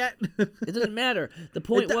seen it yet? It doesn't matter. The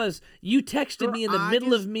point was, you texted me in the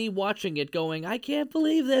middle of me watching it, going, "I can't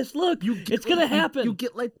believe this. Look, it's gonna happen." You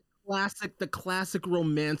get like the classic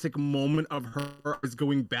romantic moment of her is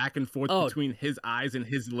going back and forth between his eyes and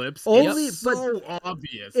his lips. Only- It's but so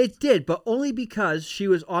obvious. It did, but only because she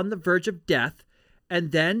was on the verge of death,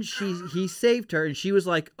 and then he saved her, and she was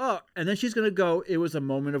like, oh, and then she's gonna go. It was a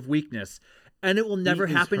moment of weakness, and it will never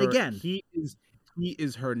He is happen her- again. He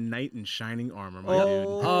is her knight in shining armor, my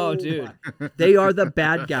Oh, dude. They are the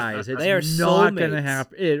bad guys. It's They are not soulmates. gonna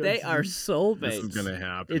happen. They are dude. soulmates. This is gonna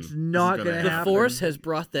happen. It's This is not gonna The happen. Force has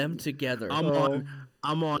brought them together.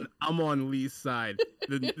 I'm on Lee's side.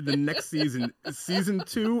 The next season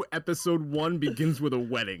 2, episode 1 begins with a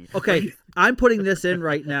wedding. Okay, I'm putting this in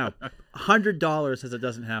right now. $100 says it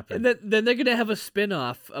doesn't happen. And then they're gonna have a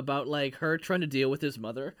spin-off about like her trying to deal with his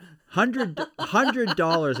mother.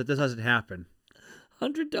 $100 that this doesn't happen.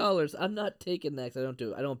 $100. I'm not taking that. 'Cause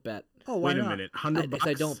I don't bet. Oh, why Wait a not? minute. $100.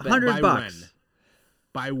 I don't bet. $100.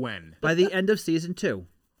 By when? By the end of season 2,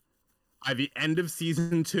 By the end of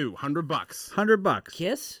season 2, $100. $100.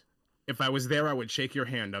 Kiss? If I was there, I would shake your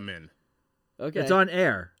hand. I'm in. Okay. It's on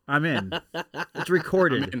air. I'm in. It's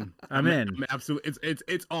recorded. I'm in. I'm absolutely.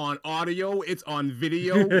 It's on audio. It's on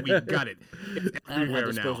video. We got it. It's I don't have everywhere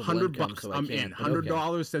now. disposable $100. income, so I I'm can't, in. but okay.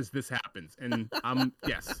 $100 says this happens, and I'm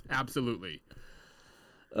yes, absolutely.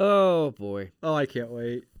 Oh boy. Oh, I can't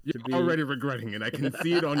wait. You're already regretting it. I can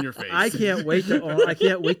see it on your face. I can't wait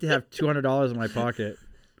to have $200 in my pocket.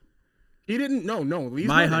 He didn't. No. Lee's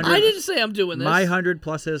My not- 100 I didn't say I'm doing this. My 100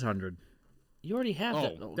 plus his 100. You already have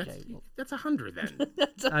that. Oh, Okay. that's 100 then.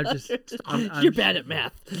 That's I'm just. I'm You're bad at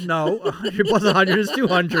math. No, 100 plus 100 is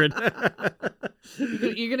 200.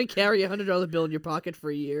 You're gonna carry a $100 bill in your pocket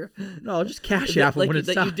for a year. No, just cash app like when it's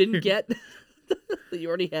that you time. didn't get. That you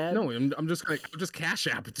already had. No, I'm just cash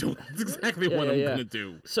app it to him. That's exactly what I'm gonna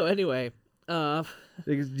do. So anyway,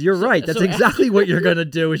 You're right. That's so- exactly what you're gonna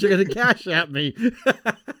do. Is you're gonna cash at me.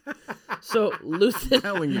 so Luthen. I'm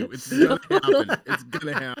telling you, it's gonna happen. It's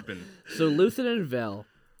gonna happen. So Luthen and Vel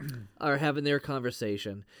are having their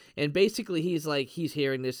conversation, and basically he's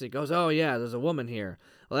hearing this and he goes, "Oh yeah, there's a woman here.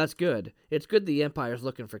 Well, that's good. It's good the Empire's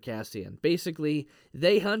looking for Cassian. Basically,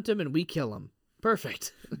 they hunt him and we kill him.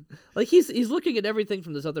 Perfect." Like he's looking at everything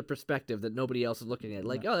from this other perspective that nobody else is looking at.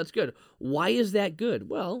 Like, oh, that's good. Why is that good?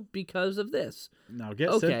 Well, because of this. Now get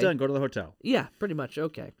Okay. Cinta and go to the hotel. Yeah, pretty much.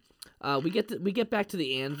 Okay. We get back to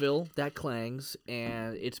the anvil that clangs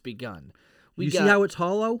and it's begun. You see how it's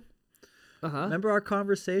hollow? Uh-huh. Remember our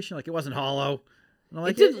conversation? Like it wasn't hollow. And I'm It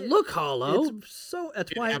like, didn't look hollow. It's so.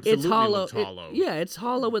 That's It why. absolutely It's hollow. looks hollow. Yeah, it's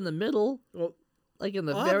hollow in the middle, Well, like in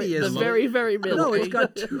the Obviously. very middle. no, it's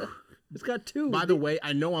got two. It's got two. By the way,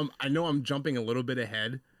 I know I'm jumping a little bit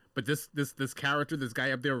ahead, but this character, this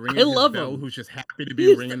guy up there ringing I his love bell, him. who's just happy to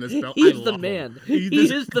be ringing this bell. He's I the love man. him. He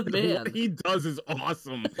just- is the man. What he does is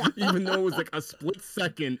awesome. Even though it was like a split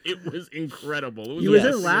second, it was incredible. It was he was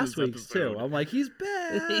Yes. in last this week's too. episode. I'm like, he's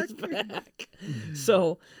back. He's back.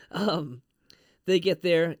 So, they get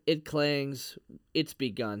there. It clangs. It's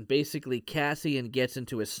begun. Basically, Cassian gets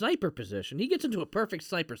into a sniper position. He gets into a perfect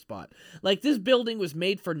sniper spot. Like this building was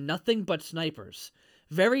made for nothing but snipers.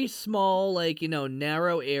 Very small,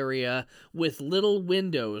 narrow area with little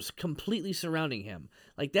windows completely surrounding him.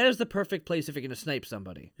 Like that is the perfect place if you're going to snipe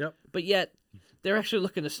somebody. Yep. But yet, they're actually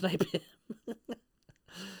looking to snipe him.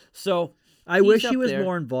 So I he's wish up he was there.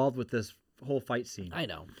 more involved with this whole fight scene. I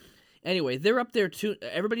know. Anyway, they're up there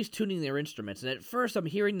everybody's tuning their instruments, and at first I'm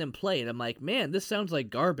hearing them play, and I'm like, man, this sounds like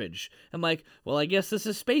garbage. I'm like, well, I guess this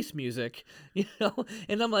is space music,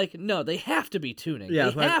 And I'm like, no, they have to be tuning. Yeah,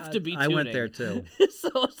 they have to be I tuning. went there too. So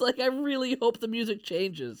it's like, I really hope the music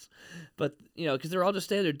changes. But, because they're all just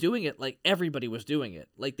standing there doing it like everybody was doing it.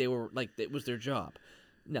 Like they were, like it was their job.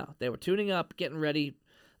 No, they were tuning up, getting ready.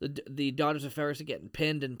 The Daughters of Ferris are getting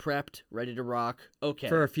pinned and prepped, ready to rock. Okay.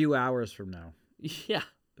 For a few hours from now. Yeah.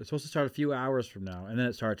 It's supposed to start a few hours from now, and then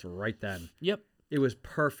it starts right then. Yep. It was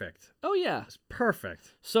perfect. Oh, yeah. It's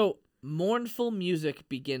perfect. So, mournful music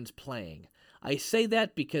begins playing. I say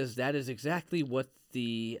that because that is exactly what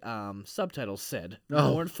the subtitles said.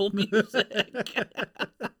 Oh. Mournful music.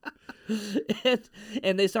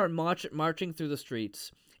 and they start marching through the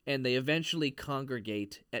streets, and they eventually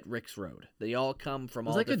congregate at Rick's Road. They all come from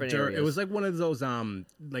all different areas. It was like one of those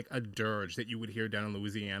like a dirge that you would hear down in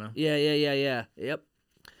Louisiana. Yeah. Yep.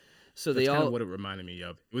 So That's they kind all. of what it reminded me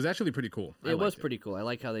of. It was actually pretty cool. It was pretty cool. I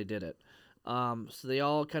like how they did it. So they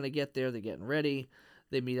all kind of get there. They're getting ready.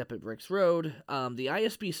 They meet up at Rick's Road. The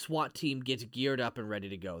ISB SWAT team gets geared up and ready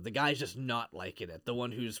to go. The guy's just not liking it. The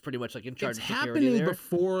one who's pretty much like in charge It's of security happening there.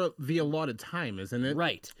 before the allotted time, isn't it?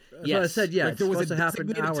 Right. That's Yes. what I said, yeah. Like there it's was a supposed to happen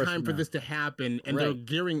designated hours time from for now. this to happen, and they're Right.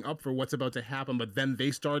 gearing up for what's about to happen. But then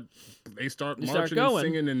they start start marching going.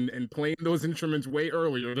 and singing and playing those instruments way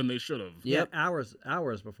earlier than they should have. Yep. Yeah,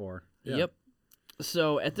 hours before. Yeah. Yep.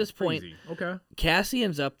 So at this point, Crazy. Okay.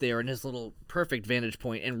 Cassian's up there in his little perfect vantage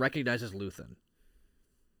point and recognizes Luthen.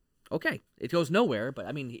 Okay, it goes nowhere, but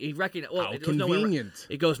I mean, he recognizes. Well, How it goes nowhere. convenient.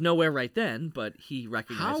 It goes nowhere right then, but he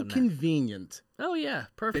recognizes How him. there. convenient Oh yeah,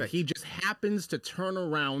 that perfect. he just happens to turn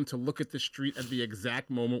around to look at the street at the exact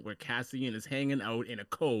moment where Cassian is hanging out in a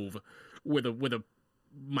cove with a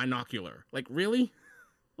binocular. Like, really?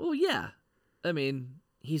 Well, yeah. I mean,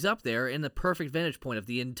 he's up there in the perfect vantage point of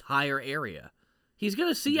the entire area. He's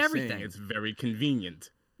gonna see Just saying, everything. it's very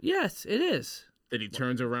convenient Yes, it is. that he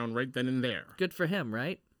turns around right then and there. Good for him,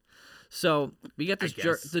 right? So we got this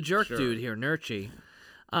jerk, guess, the jerk sure. dude here, Nurchi.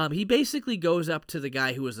 He basically goes up to the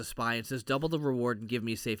guy who was the spy and says, "Double the reward and give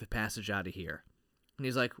me a safe passage out of here." And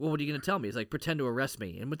he's like, "Well, what are you going to tell me?" He's like, "Pretend to arrest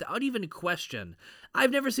me." And without even question,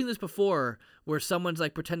 I've never seen this before, where someone's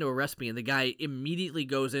like, "Pretend to arrest me," and the guy immediately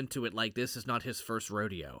goes into it like this is not his first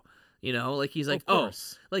rodeo. You know, like he's like, Of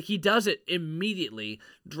course. like he does it immediately,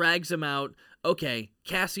 drags him out. Okay,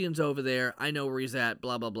 Cassian's over there. I know where he's at.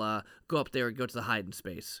 Blah blah blah. Go up there and go to the hiding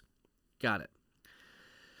space. Got it.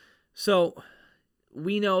 So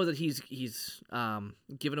we know that he's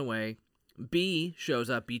given away. B shows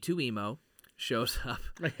up. B2 Emo shows up.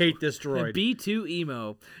 I hate this droid. B2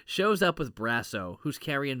 Emo shows up with Brasso, who's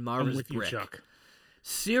carrying I'm Marva's with you, brick. Chuck.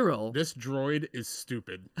 Cyril. This droid is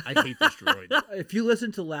stupid. I hate this droid. If you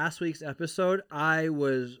listen to last week's episode, I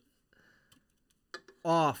was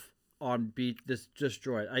off on this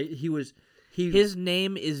droid. His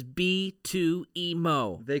name is B2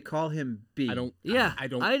 Emo. They call him B. I don't. Yeah, I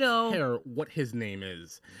don't I know. care what his name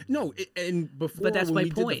is. No, and before But that's when my we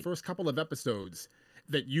did point. the first couple of episodes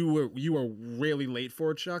that you were really late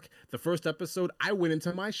for, Chuck. The first episode, I went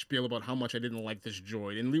into my spiel about how much I didn't like this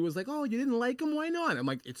droid, and Lee was like, "Oh, you didn't like him? Why not?" I'm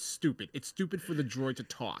like, "It's stupid. It's stupid for the droid to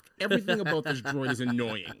talk. Everything about this droid is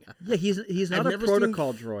annoying." Yeah, he's not I've a never seen-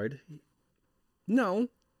 protocol droid. No,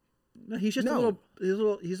 No, he's just No.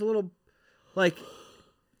 he's a little like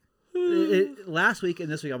last week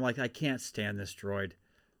and this week I'm like, I can't stand this droid.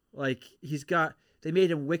 Like they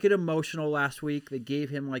made him wicked emotional last week. They gave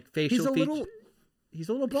him like facial he's a features. little. He's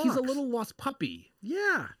a little box. He's a little lost puppy.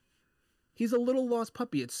 Yeah. He's a little lost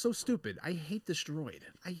puppy. It's so stupid. I hate this droid.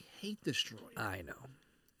 I hate this droid. I know.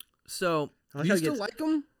 So, I like Do how you he still gets- like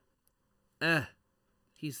him?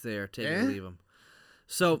 he's there. Take Eh? or leave him.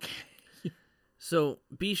 So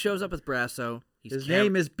B shows up with Brasso. His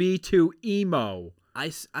name is B2 Emo.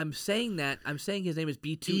 I'm saying that. I'm saying his name is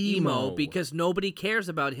B2 Emo Emo. because nobody cares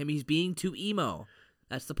about him. He's being too emo.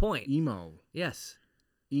 That's the point. Emo. Yes.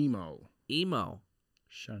 Emo. Emo.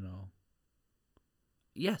 Chanel.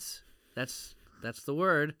 Yes. That's the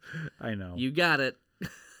word. I know. You got it.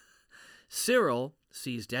 Cyril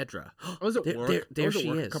sees Dedra. I was at There- work. there- there I was she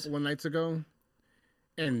at work is. a couple of nights ago,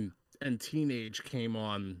 and Teenage came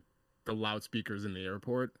on the loudspeakers in the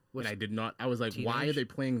airport, What's and I did not. I was like, why are Teenage? they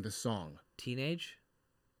playing the song Teenage?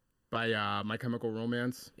 by My Chemical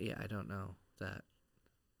Romance? Yeah, I don't know that.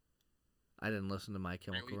 I didn't listen to My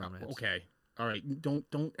Chemical Romance. Okay, all right.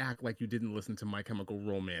 Don't act like you didn't listen to My Chemical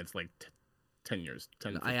Romance like 10 years.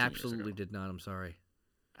 10. I 15 years absolutely ago. did not. I'm sorry.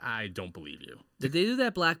 I don't believe you. Did they do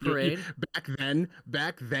that Black Parade?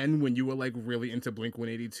 Back then, when you were like really into Blink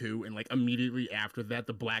 182, and like immediately after that,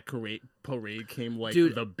 the Black Parade came like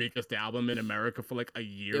Dude. the biggest album in America for like a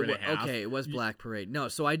year and a half. Okay, it was Black Parade. No,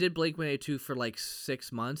 so I did Blink 182 for like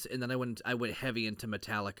 6 months, and then I went heavy into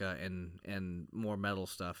Metallica and more metal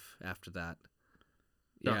stuff after that.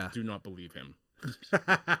 No, Yeah, do not believe him.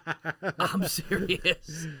 I'm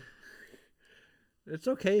serious. It's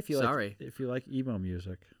okay if you Sorry. like emo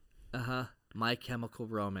music. My Chemical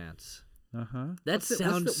Romance. Uh-huh. That What's the-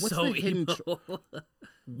 sounds what's the so hidden emo.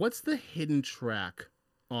 What's the hidden track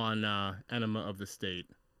on Enema of the State?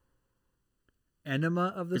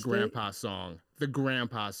 Enema of the The State? grandpa song. The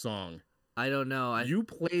grandpa song. I don't know. You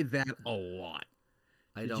play that a lot.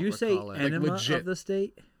 I Did don't you say recall it. Enema legit. of the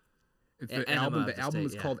State? It's Enema the album. of The the album State,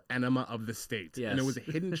 is yeah. called Enema of the State, and there Yes. was a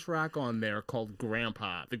hidden track on there called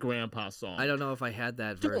Grandpa. The grandpa song. I don't know if I had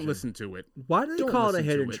that version. Don't listen to it. Why do they Don't call it a listen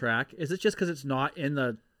to hidden it. track? Is it just because it's not in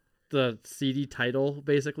the CD title,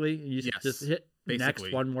 basically? You Yes, just hit next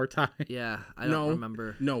basically. one more time. Yeah, I don't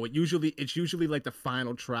remember. No, it's usually like the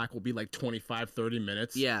final track will be like 25, 30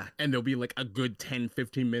 minutes. Yeah. And there'll be like a good 10,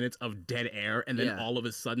 15 minutes of dead air, and then Yeah. all of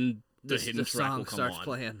a sudden the hidden track song will come starts on.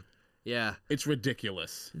 playing. Yeah. It's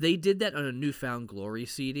ridiculous. They did that on a Newfound Glory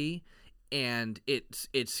CD, and it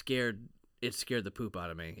scared the poop out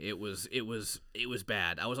of me. It was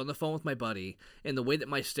bad. I was on the phone with my buddy, and the way that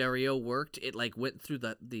my stereo worked, it like went through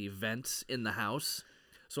the vents in the house.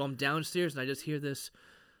 So I'm downstairs and I just hear this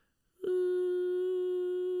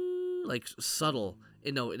like subtle,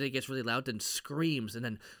 and it gets really loud, then screams, and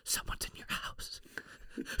then someone's in your house.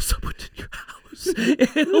 Someone's in your house.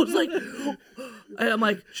 And I was like, and I'm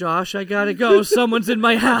like, Josh, I gotta go. Someone's in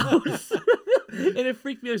my house. And it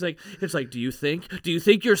freaked me out. It's like, do you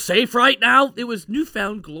think you're safe right now? It was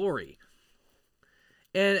Newfound Glory.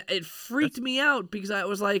 And it freaked me out because I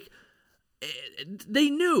was like, they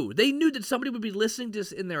knew that somebody would be listening to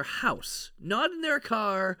this in their house, not in their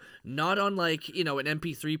car, not on like, an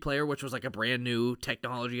MP3 player, which was like a brand new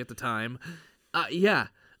technology at the time. Yeah.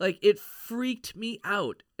 Like, it freaked me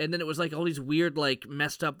out. And then it was like all these weird, like,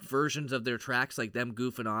 messed up versions of their tracks, like them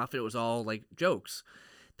goofing off. And it was all like jokes.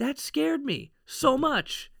 That scared me so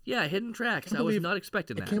much. Yeah, hidden tracks. I was not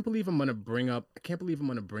expecting that. I can't believe I'm gonna bring up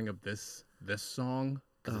this song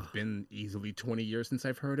because it's been easily 20 years since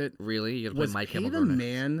I've heard it. Really? You gotta Was play My Pay Chemical the Romance.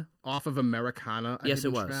 Man off of Americana a Yes, it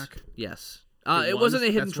hidden was. track? Yes. It It wasn't a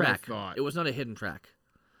was? hidden That's what I track. thought. It was not a hidden track.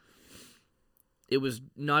 It was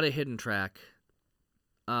not a hidden track.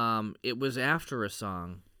 It was after a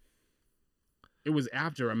song. It was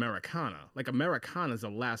after Americana. Like, Americana's the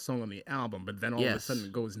last song on the album, but then all of a Yes. sudden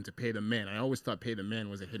it goes into Pay the Man. I always thought Pay the Man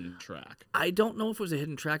was a hidden track. I don't know if it was a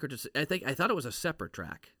hidden track or just. I thought it was a separate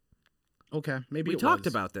track. Okay, maybe We it talked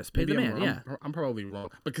was. about this. Pay Maybe the I'm Man. wrong. Yeah. I'm probably wrong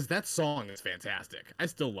because that song is fantastic. I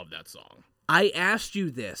still love that song. I asked you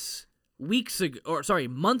this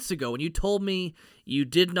months ago, and you told me you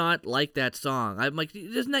did not like that song. I'm like,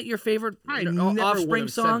 isn't that your favorite I never Offspring would have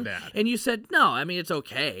said song? that. And you said, no, I mean, it's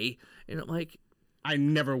okay. And I'm like, I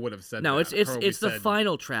never would have said no, that. it's I probably the said-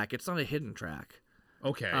 final track. It's not a hidden track.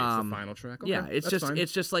 Okay, it's the final track. Okay, Yeah, it's that's fine.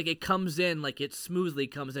 just like it comes in, like it smoothly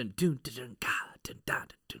comes in, dun, dun, dun, ga, dun, dun,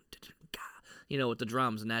 dun, dun, dun, ga, with the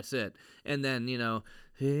drums, and that's it. And then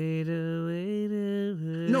fade away,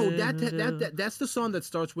 No, that's the song that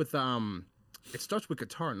starts with it starts with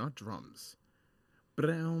guitar, not drums.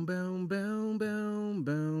 Boom, boom, boom, boom,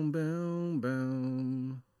 boom, boom,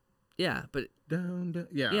 boom. yeah, but Down, down.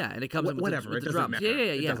 Yeah, yeah, and it comes in with whatever. the, with It the doesn't drums. matter.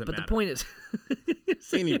 Yeah. It doesn't But the matter. point is,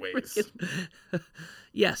 Anyways.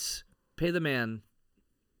 yes, Pay the Man.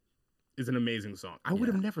 Is an amazing song. I would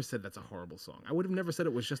have never said that's a horrible song. I would have never said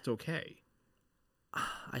it was just okay.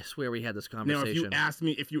 I swear we had this Now, conversation.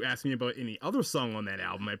 if you asked me about any other song on that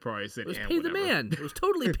album, I'd probably say It was eh, Pay the whatever. Man. It was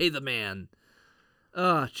totally Pay the Man.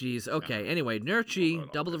 Oh, jeez. Okay. Anyway, Hold on,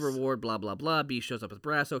 Nurchi, double the this. reward, blah, blah, blah. B shows up with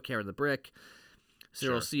Brasso, carrying the brick.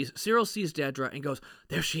 Cyril Sure. sees Dedra and goes,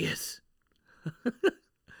 there she is.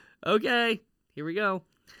 Okay, here we go.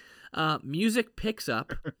 Music picks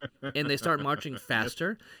up, and they start marching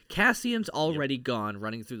faster. Cassian's already gone,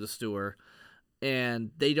 running through the sewer,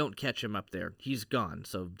 and they don't catch him up there. He's gone,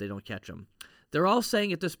 so they don't catch him. They're all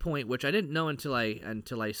saying at this point, which I didn't know until I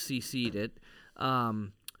CC'd it,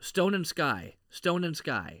 Stone and Sky, Stone and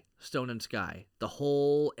Sky, Stone and Sky. The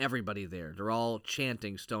whole everybody there, they're all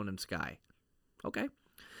chanting Stone and Sky. Okay.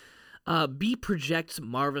 B projects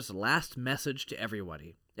Marva's last message to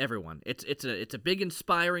everyone. It's a big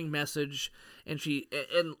inspiring message,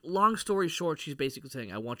 and long story short, she's basically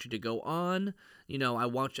saying, I want you to go on. I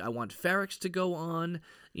want Ferrex to go on.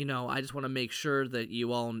 I just want to make sure that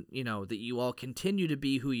you all continue to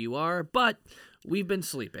be who you are. But we've been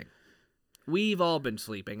sleeping. We've all been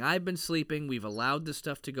sleeping. I've been sleeping. We've allowed this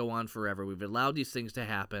stuff to go on forever. We've allowed these things to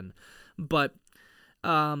happen, but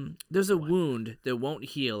there's a wound that won't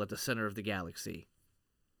heal at the center of the galaxy.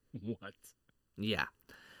 What? Yeah.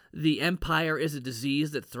 The Empire is a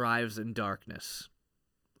disease that thrives in darkness.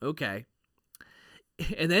 Okay.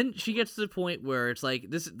 And then she gets to the point where it's like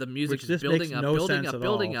the music Which is this building makes up, no building sense up, at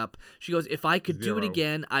building all. up. She goes, if I could do it Zero.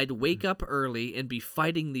 again, I'd wake up early and be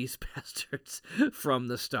fighting these bastards from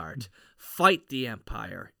the start. Fight the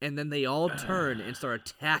Empire. And then they all turn and start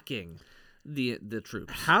attacking the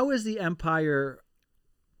troops. How is the Empire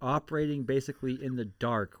operating basically in the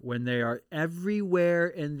dark when they are everywhere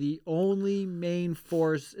and the only main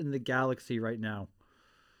force in the galaxy right now?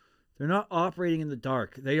 They're not operating in the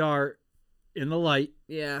dark. They are in the light.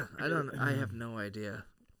 Yeah, I have no idea.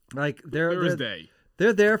 Like Thursday.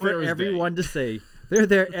 they're there for Thursday. everyone to see. They're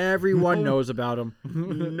there. Everyone knows about them.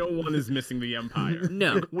 No one is missing the Empire.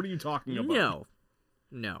 No. What are you talking about?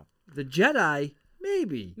 No. The Jedi,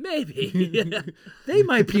 maybe. Maybe. They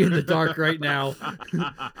might be in the dark right now.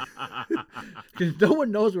 Because no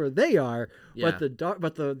one knows where they are. Yeah.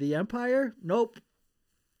 But the Empire, nope.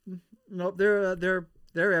 Nope.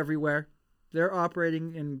 They're everywhere. They're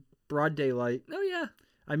operating in broad daylight. Oh yeah.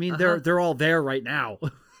 I mean, Uh-huh. they're all there right now.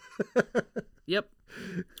 Yep.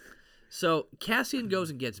 So Cassian goes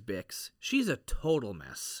and gets Bix. She's a total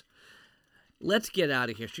mess. Let's get out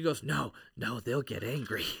of here. She goes, no, they'll get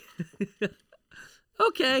angry.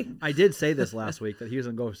 Okay. I did say this last week that he was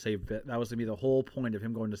gonna go save Bix. That was gonna be the whole point of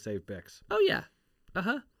him going to save Bix. Oh yeah.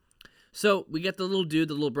 Uh-huh. So we get the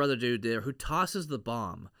little brother dude there who tosses the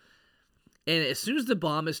bomb. And as soon as the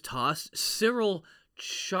bomb is tossed, Cyril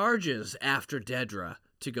charges after Dedra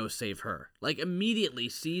to go save her. Like immediately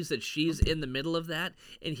sees that she's in the middle of that,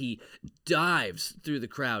 and he dives through the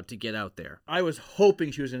crowd to get out there. I was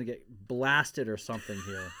hoping she was gonna get blasted or something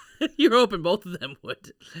here. You're hoping both of them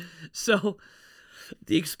would. So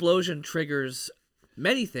the explosion triggers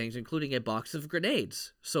many things, including a box of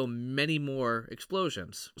grenades. So many more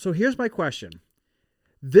explosions. So here's my question.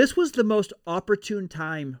 This was the most opportune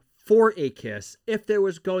time for a kiss if there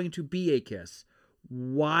was going to be a kiss.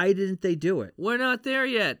 Why didn't they do it? We're not there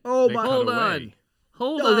yet. Oh They my! cut Hold away. on.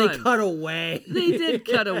 Hold No, on. they cut away. They did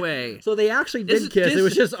cut away. So they actually This did is- kiss. this It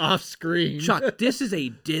was is- just off screen. Chuck, this is a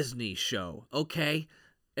Disney show, okay?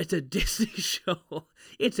 It's a Disney show.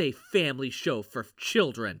 It's a family show for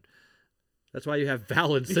children. That's why you have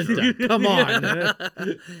Val and Cinta. Come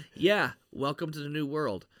on. Yeah, welcome to the new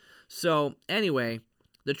world. So, anyway,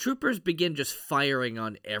 the troopers begin just firing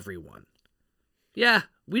on everyone. Yeah,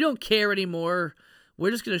 we don't care anymore.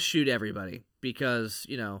 We're just going to shoot everybody because,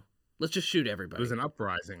 let's just shoot It everybody. was an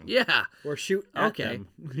uprising. Yeah. Or shoot at Okay. them.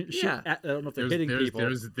 Shoot Yeah. at, I don't know if they're There's, hitting there's,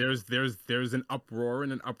 people. there's an uproar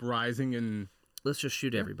and an uprising, and Let's just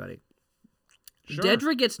shoot everybody. sure,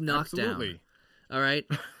 Dedra gets knocked absolutely. down. All right?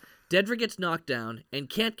 Dedra gets knocked down and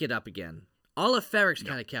can't get up again. All of Ferrix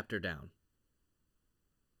kind of kept her down.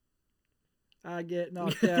 I get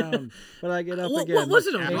knocked down, but I get up What again. was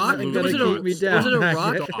it, a Ain't rock? nothing Was gonna it a- keep me was down. it a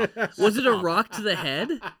rock? Stop. Was it a Stop. rock to the head?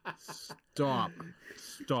 Stop.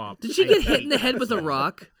 Did she I get hit hate in the head that with a song.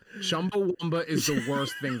 rock? Chumbawamba is the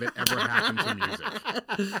worst thing that ever happened to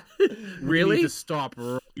music. We Really? need to stop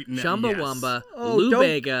right now. Chumbawamba, Oh, Lou don't-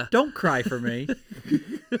 Bega. Don't cry for me.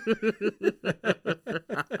 It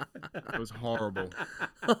was horrible.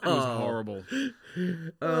 It was horrible.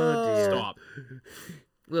 Oh, dear. Stop.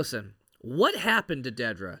 Listen, what happened to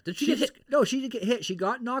Dedra? Did she She get hit? No, she didn't get hit. She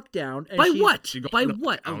got knocked down. And By she, what? she got By knocked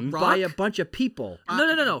what? A down rock? By a bunch of people.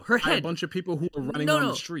 No. Her By a head. bunch of people who were running No. on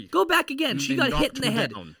the street. Go back again. And She they got hit knocked in the her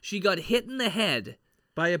head. down. She got hit in the head.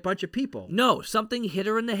 By a bunch of people. No, something hit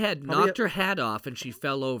her in the head, Probably knocked her hat off, and she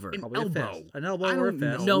fell over. An Probably a elbow. fist. An elbow I or a don't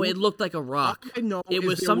fist. know. No, it looked like a rock. All I know It is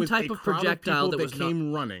was there some was type a of crowd projectile people that was not-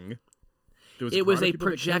 came running. There was It was crowd a of people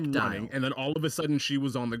that came projectile. running, and then all of a sudden she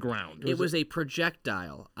was on the ground. It was a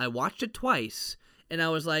projectile. I watched it twice, and I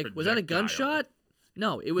was like, was that a Projectile. gunshot?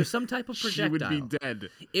 No, it was some type of She projectile. would be dead.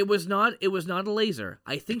 It was not a laser.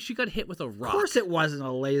 I think she got hit with a Of rock. course it wasn't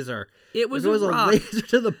a laser. It was if it was a rock. a laser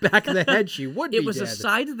to the back of the head, she would It be was dead. the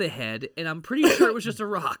side of the head, and I'm pretty sure it was just a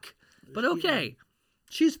rock. But okay.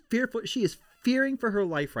 She's fearful. She is fearing for her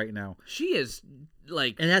life right now. She is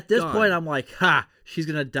like And at this gone. point, I'm like, ha, she's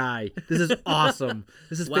going to die. This is awesome.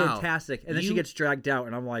 This is Wow. fantastic. And then she You- gets dragged out,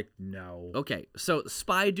 and I'm like, no. Okay, so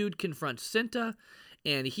Spy Dude confronts Cinta,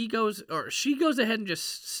 and she goes ahead and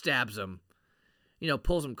just stabs him.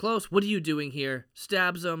 Pulls him close. What are you doing here?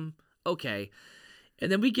 Stabs him. Okay.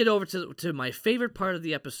 And then we get over to my favorite part of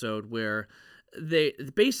the episode where they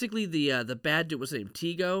basically the bad dude was named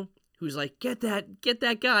Tigo, who's like, get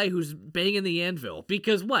that guy who's banging the anvil,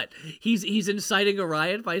 because what? He's inciting a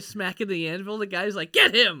riot by smacking the anvil. The guy's like,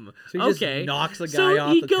 get him. So he okay, just knocks the guy so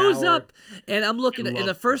off he the goes tower. up, and I'm looking at, and the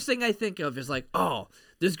love first thing I think of is like, oh,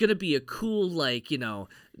 there's gonna be a cool, like,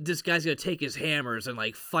 this guy's gonna take his hammers and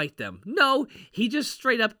like fight them. No, he just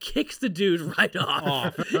straight up kicks the dude right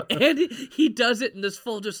off, and he does it in this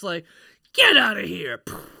full just like, get out of here,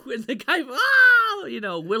 and the guy,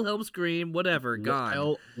 Wilhelm scream, whatever,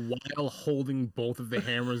 gone. While holding both of the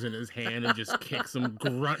hammers in his hand and just kicks him,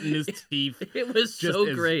 grunting his teeth. It was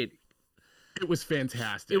so great. It was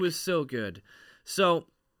fantastic. It was so good. So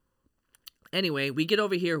anyway, we get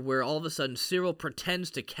over here where all of a sudden Cyril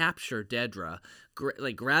pretends to capture Dedra,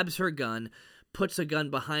 grabs her gun, puts a gun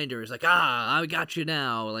behind her, is like, I got you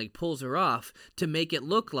now, like pulls her off to make it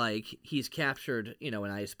look like he's captured, an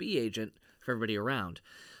ISB agent for everybody around.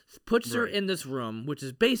 Puts her in this room, which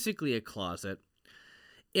is basically a closet,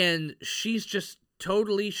 and she's just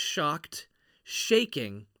totally shocked,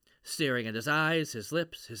 shaking, staring at his eyes, his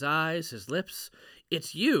lips, his eyes, his lips.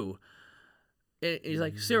 It's you. And he's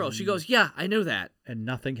like, Cyril. She goes, yeah, I know that. And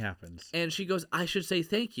nothing happens. And she goes, I should say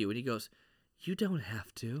thank you. And he goes, you don't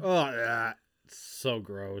have to. Oh, yeah. It's so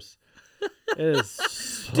gross. It is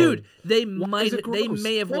so... Dude, they may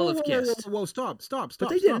have well have kissed. Whoa, stop,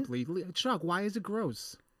 they didn't. Lee. Chuck, why is it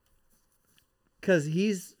gross? Because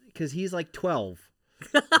he's like 12.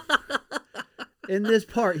 In this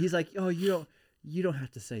part, he's like, oh, you don't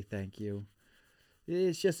have to say thank you.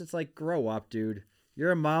 It's like, grow up, dude.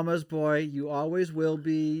 You're a mama's boy. You always will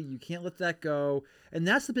be. You can't let that go. And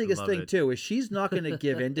that's the biggest thing, too, is she's not going to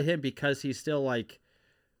give in to him because he's still, like,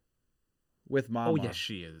 with mama. Oh, yes,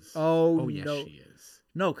 she is. Oh yes, no. she is.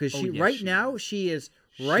 No, because yes, she is.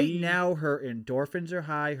 Right now, her endorphins are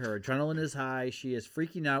high. Her adrenaline is high. She is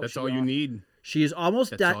freaking out. That's all you need. She is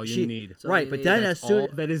almost That's all you need. Right, but then as soon all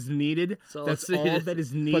that is needed, that's all that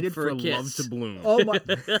is needed for love to bloom. Oh my!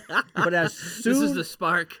 But as soon this is the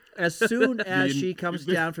spark. As soon as she comes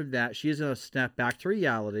down from that, she is going to snap back to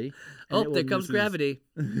reality. Oh, there comes gravity.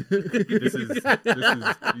 This is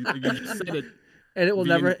you just said it. And it will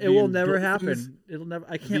never happen. It'll never.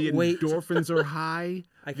 I can't wait. The endorphins are high.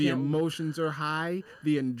 The emotions are high.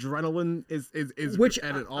 The adrenaline is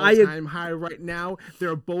at an all-time high right now.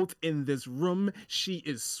 They're both in this room. She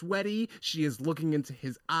is sweaty. She is looking into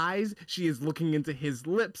his eyes. She is looking into his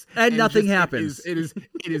lips. And nothing happens. It is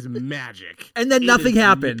magic. And then nothing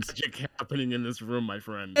happens. Magic happening in this room, my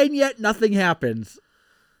friend. And yet nothing happens.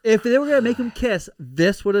 If they were going to make him kiss,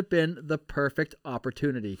 this would have been the perfect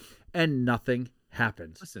opportunity. And nothing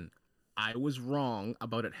happens. Listen, I was wrong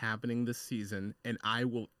about it happening this season, and I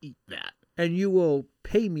will eat that. And you will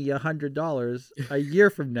pay me $100 a year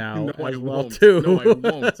from now No, as I well won't. too. No, I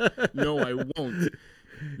won't. No, I won't.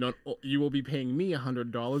 No, you will be paying me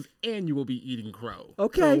 $100, and you will be eating crow.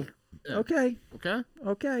 Okay. So, Okay.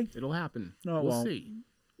 Okay. It'll happen. No, it we'll won't. see.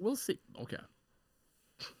 We'll see. Okay.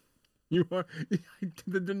 You are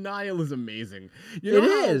the denial is amazing. You know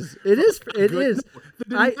It is. It is. The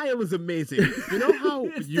denial is amazing. You know how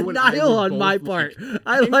it's you denial and I on my part.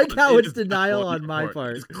 I like how it's denial on your my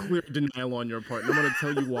part. It's clear denial on your part. And I'm going to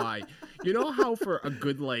tell you why. You know how for a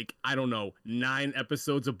good, 9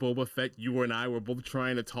 episodes of Boba Fett, you and I were both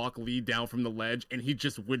trying to talk Lee down from the ledge, and he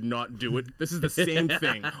just would not do it? This is the same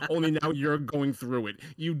thing, only now you're going through it.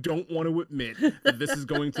 You don't want to admit that this is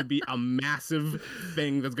going to be a massive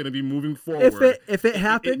thing that's going to be moving forward. If it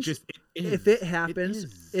happens, if it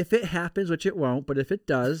happens, which it won't, but if it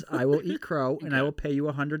does, I will eat crow and I will pay you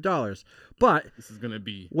 $100. But this is gonna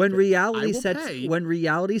be when reality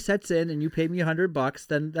sets in and you pay me $100,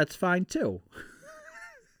 then that's fine too.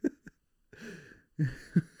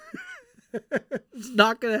 It's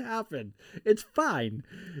not gonna happen. It's fine.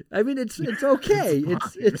 I mean, it's okay.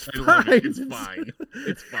 It's fine. It's fine.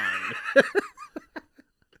 It's fine.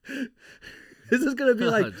 This is gonna be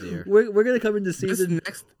dear. we're gonna come into season.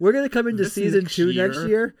 We're gonna come into season 2 next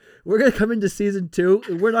year. We're gonna come into season 2,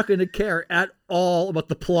 and we're not gonna care at all about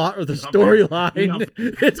the plot or the storyline.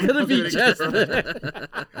 It's gonna be just. I'm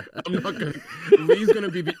not gonna. Lee's gonna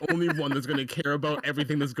be the only one that's gonna care about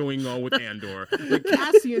everything that's going on with Andor. Like,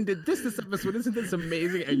 Cassian did this episode. Isn't this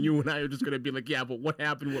amazing? And you and I are just gonna be like, yeah, but what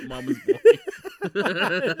happened with Mama's boy?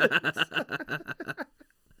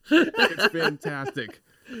 It's fantastic.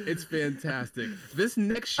 It's fantastic. This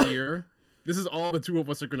next year, this is all the two of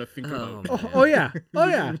us are going to think about. Oh yeah.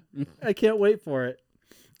 I can't wait for it.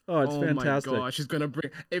 Oh, it's fantastic. Oh my gosh, she's going to bring...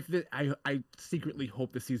 I secretly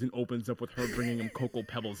hope the season opens up with her bringing him Cocoa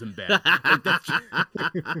Pebbles in bed.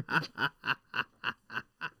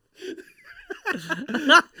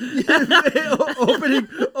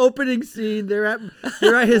 opening scene. They're at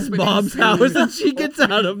his mom's house, and she gets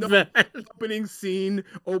out of bed.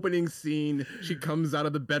 Opening scene. She comes out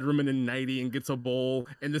of the bedroom in a nightie and gets a bowl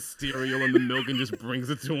and the cereal and the milk and just brings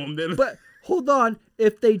it to him. Then, but hold on,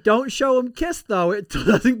 if they don't show him kiss, though, it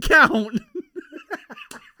doesn't count.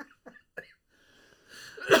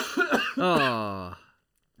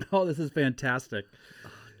 Oh, this is fantastic.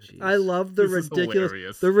 jeez. I love the This is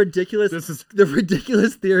hilarious. the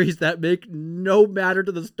ridiculous theories that make no matter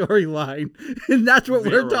to the storyline, and that's what we're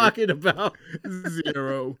Zero. talking about.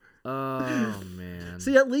 0. Oh man.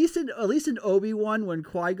 See, at least in Obi-Wan, when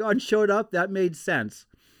Qui-Gon showed up, that made sense.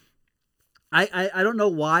 I don't know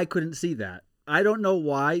why I couldn't see that. I don't know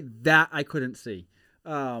why that I couldn't see.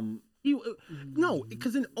 No,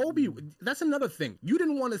 because in that's another thing. You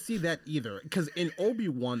didn't want to see that either. Because in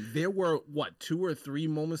Obi-Wan, there were, 2 or 3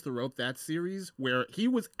 moments throughout that series where he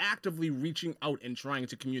was actively reaching out and trying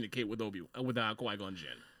to communicate with Qui-Gon Jinn.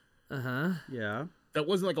 Uh-huh. Yeah. That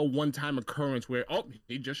wasn't like a one-time occurrence where,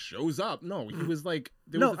 he just shows up. No, he was like,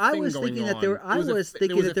 there No, was a I thing was going thinking that on. there were- I There was there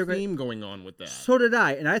thinking was that a they were theme going on with that. So did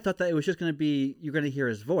I, and I thought that it was just going to be you're going to hear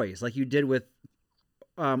his voice, like you did with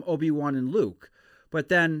Obi-Wan and Luke. But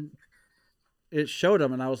then it showed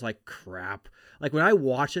him, and I was like, crap. Like when I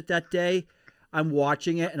watched it that day, I'm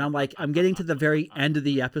watching it, and I'm like, I'm getting to the very end of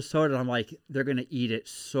the episode, and I'm like, they're going to eat it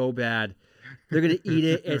so bad. They're going to eat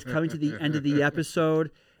it. It's coming to the end of the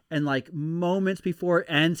episode, and like moments before it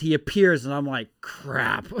ends, he appears, and I'm like,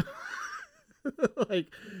 crap. Like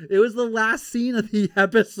it was the last scene of the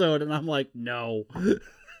episode, and I'm like, no.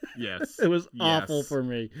 Yes. It was Yes. awful for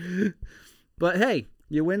me. But hey,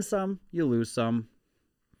 you win some, you lose some.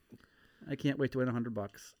 I can't wait to win $100.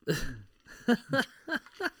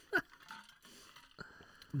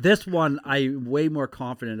 This one I'm way more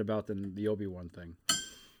confident about than the Obi-Wan thing.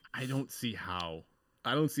 I don't see how.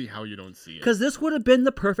 I don't see how you don't see it. Because this would have been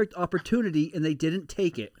the perfect opportunity, and they didn't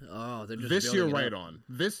take it. Oh, they're just This you're building it right up. on.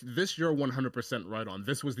 This you're 100% right on.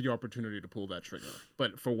 This was the opportunity to pull that trigger.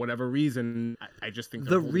 But for whatever reason, I just think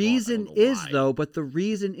The they're holding off. I reason don't know is,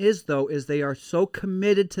 why. is they are so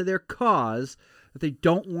committed to their cause that they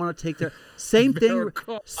don't want to take their same Their thing.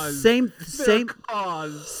 cause. Same Their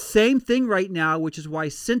cause. Same thing right now, which is why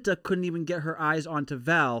Cinta couldn't even get her eyes onto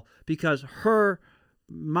Val because her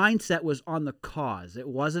mindset was on the cause. It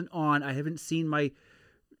wasn't on, I haven't seen my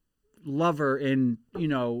lover in,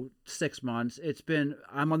 6 months. It's been,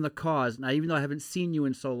 I'm on the cause. Now, even though I haven't seen you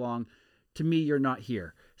in so long, to me, you're not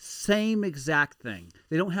here. Same exact thing.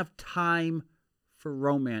 They don't have time for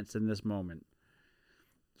romance in this moment.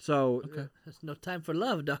 So, Okay. There's no time for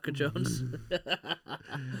love, Dr. Jones.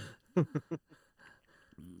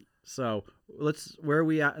 so where are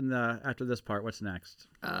we at after this part? What's next?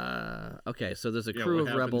 Okay, so there's a Yeah, crew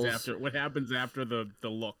what of happens rebels. what happens after the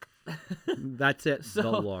look? That's it. So-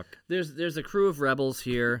 The look. There's a crew of rebels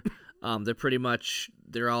here.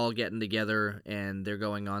 They're all getting together and they're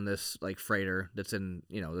going on this like freighter that's in,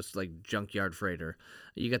 this like junkyard freighter.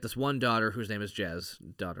 You got this one daughter whose name is Jez,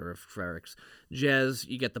 daughter of Ferrix. Jez,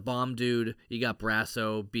 you got the bomb dude, you got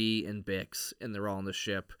Brasso, B, and Bix, and they're all on the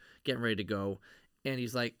ship getting ready to go. And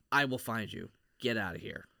he's like, I will find you. Get out of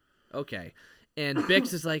here. Okay. And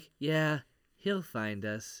Bix is like, yeah, he'll find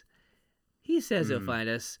us. He says he'll find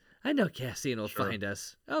us. I know Cassian will Sure. find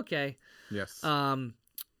us. Okay. Yes.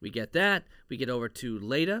 We get that. We get over to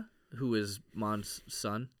Leda, who is Mon's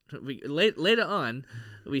son. Later on,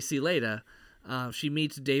 we see Leda. She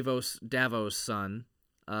meets Davos' son.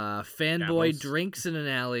 Fanboy Davos. drinks in an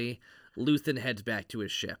alley. Luthen heads back to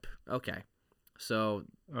his ship. Okay. So,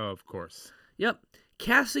 Of course. yep.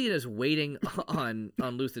 Cassian is waiting on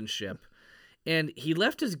Luthen's ship. And he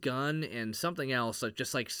left his gun and something else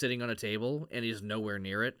just sitting on a table, and he's nowhere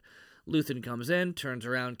near it. Luthen comes in, turns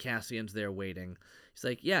around, Cassian's there waiting. He's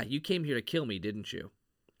like, yeah, you came here to kill me, didn't you?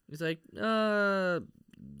 He's like,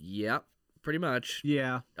 yeah, pretty much.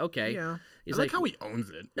 Yeah. Okay. Yeah. He's I like how he owns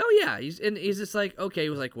it. no, yeah. He's just like, okay. He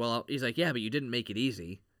was like, well, he's like, yeah, but you didn't make it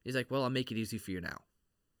easy. He's like, well, I'll make it easy for you now.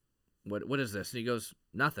 What is this? And he goes,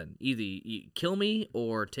 nothing. Either you kill me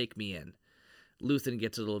or take me in. Luthen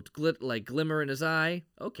gets a little glimmer in his eye.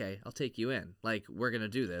 Okay, I'll take you in. Like, we're going to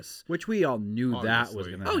do this. Which we all knew that was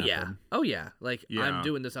Obviously. going to Oh, happen. yeah. Oh, yeah. Like, Yeah. I'm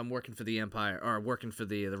doing this. I'm working for the Empire, or working for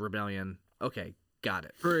the Rebellion. Okay, got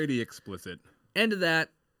it. Pretty explicit. End of that.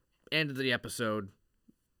 End of the episode.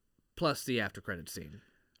 Plus the after credit scene.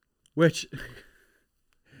 Which,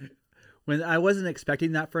 when I wasn't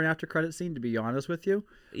expecting that for an after credit scene, to be honest with you.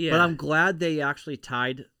 Yeah. But I'm glad they actually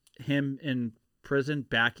tied him in prison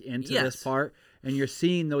back into Yes. this part. And you're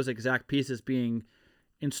seeing those exact pieces being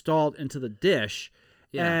installed into the dish.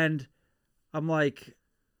 Yeah. And I'm like,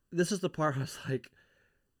 this is the part I was like,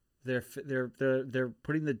 they're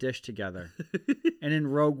putting the dish together, and in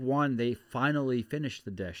Rogue One they finally finished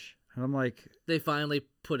the dish, and I'm like, They finally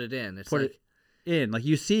put it in. It's put like, it in, like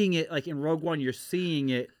you seeing it, like in Rogue One you're seeing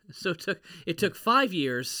it so it took 5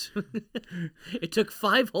 years. It took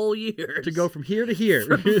 5 whole years to go from here to here.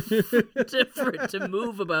 for it to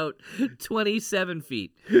move about 27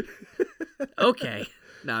 feet. Okay.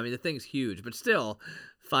 No, I mean the thing's huge, but still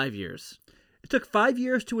 5 years. It took 5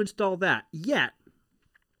 years to install that. Yet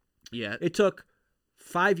Yeah. it took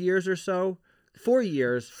 5 years or so, 4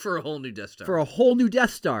 years For a whole new Death Star. for a whole new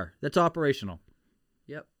Death Star that's operational.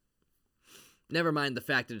 Yep. Never mind the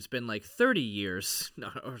fact that it's been like 30 years. No,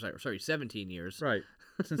 or sorry, 17 years. Right.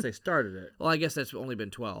 Since they started it. Well, I guess that's only been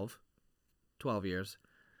 12 years.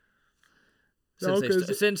 No, Since,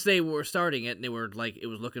 'cause since they were starting it, and they were like, it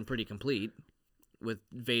was looking pretty complete with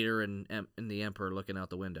Vader and the Emperor looking out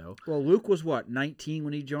the window. Well, Luke was what, 19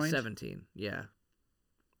 when he joined? 17, yeah.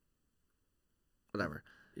 Whatever.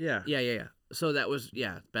 Yeah. Yeah. So that was,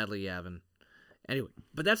 badly Yavin. Anyway,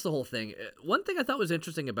 but that's the whole thing. One thing I thought was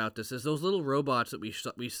interesting about this is those little robots that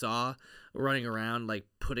we saw running around, like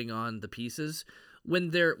putting on the pieces. When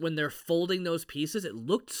they're folding those pieces, it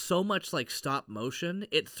looked so much like stop motion.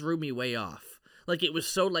 It threw me way off. Like it was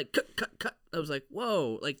so like cut. I was like,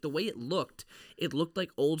 whoa! Like the way it looked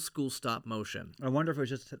like old school stop motion. I wonder if it was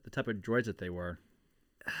just the type of droids that they were.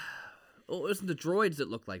 Oh, it wasn't the droids that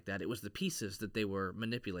looked like that. It was the pieces that they were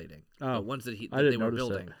manipulating. Oh, The ones that I they didn't were notice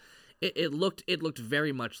building. It looked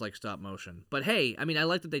very much like stop motion. But hey, I mean, I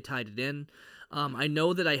like that they tied it in. I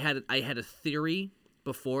know that I had a theory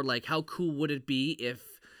before, like how cool would it be if,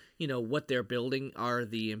 what they're building are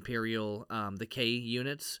the Imperial, the K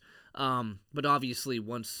units. But obviously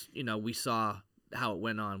once, we saw how it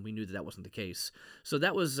went on, we knew that wasn't the case. So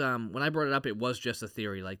that was, when I brought it up, it was just a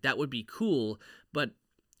theory. Like that would be cool, but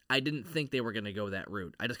I didn't think they were going to go that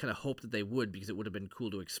route. I just kind of hoped that they would, because it would have been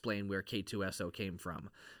cool to explain where K2SO came from.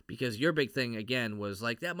 Because your big thing, again, was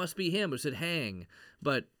like, that must be him. It said hang.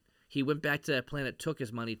 But he went back to that planet, took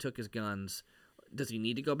his money, took his guns. Does he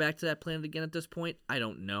need to go back to that planet again at this point? I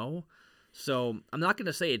don't know. So I'm not going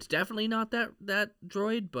to say it's definitely not that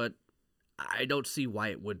droid, but I don't see why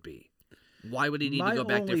it would be. Why would he need to go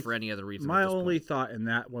back there for any other reason? My only thought in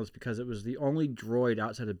that was because it was the only droid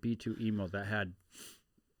outside of B2 Emo that had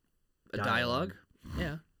a dialogue?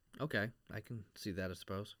 Yeah. Okay. I can see that, I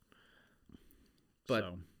suppose.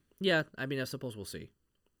 But, yeah, I mean, I suppose we'll see.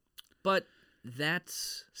 But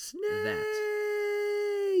that's that.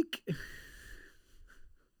 Snake!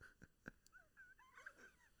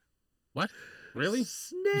 What? Really?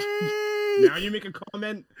 Snake! Now you make a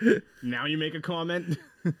comment?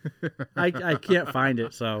 I can't find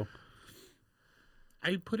it, so.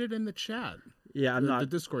 I put it in the chat. Yeah, the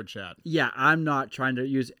Discord chat. Yeah, I'm not trying to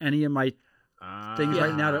use any of my things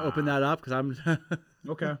right now to open that up because I'm.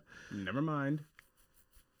 Okay, never mind.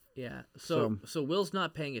 Yeah, so Will's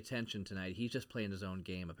not paying attention tonight. He's just playing his own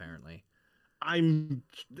game, apparently. I'm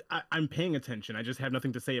paying attention. I just have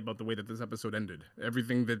nothing to say about the way that this episode ended.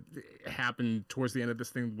 Everything that happened towards the end of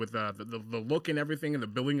this thing with the look and everything and the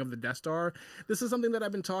building of the Death Star. This is something that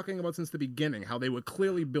I've been talking about since the beginning, how they were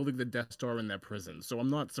clearly building the Death Star in that prison. So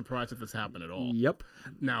I'm not surprised if this happened at all. Yep.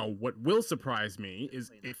 Now, what will surprise me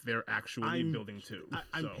is if they're actually building two.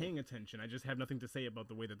 I'm paying attention. I just have nothing to say about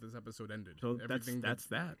the way that this episode ended. So everything that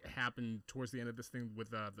happened towards the end of this thing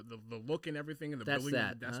with the look and everything and the building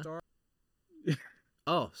of the Death Star.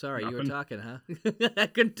 Oh, sorry, you were talking, huh? I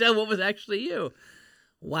couldn't tell what was actually you.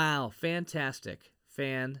 Wow, fantastic.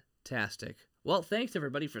 Well, thanks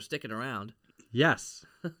everybody for sticking around. Yes.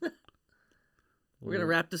 We're gonna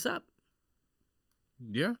wrap this up.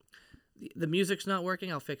 Yeah. The music's not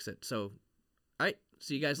working. I'll fix it. So, all right.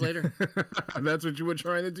 See you guys later. That's what you were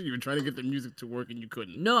trying to do. You were trying to get the music to work and you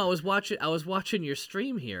couldn't. No, I was watching your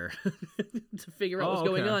stream here to figure out what's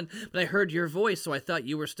going on. But I heard your voice, so I thought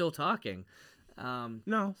you were still talking.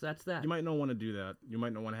 No, so that's that. You might not want to do that. You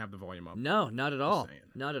might not want to have the volume up. No, not at all.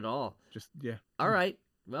 Not at all. Just yeah. All right.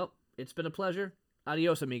 Well, it's been a pleasure.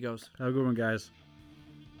 Adios, amigos. Have a good one, guys.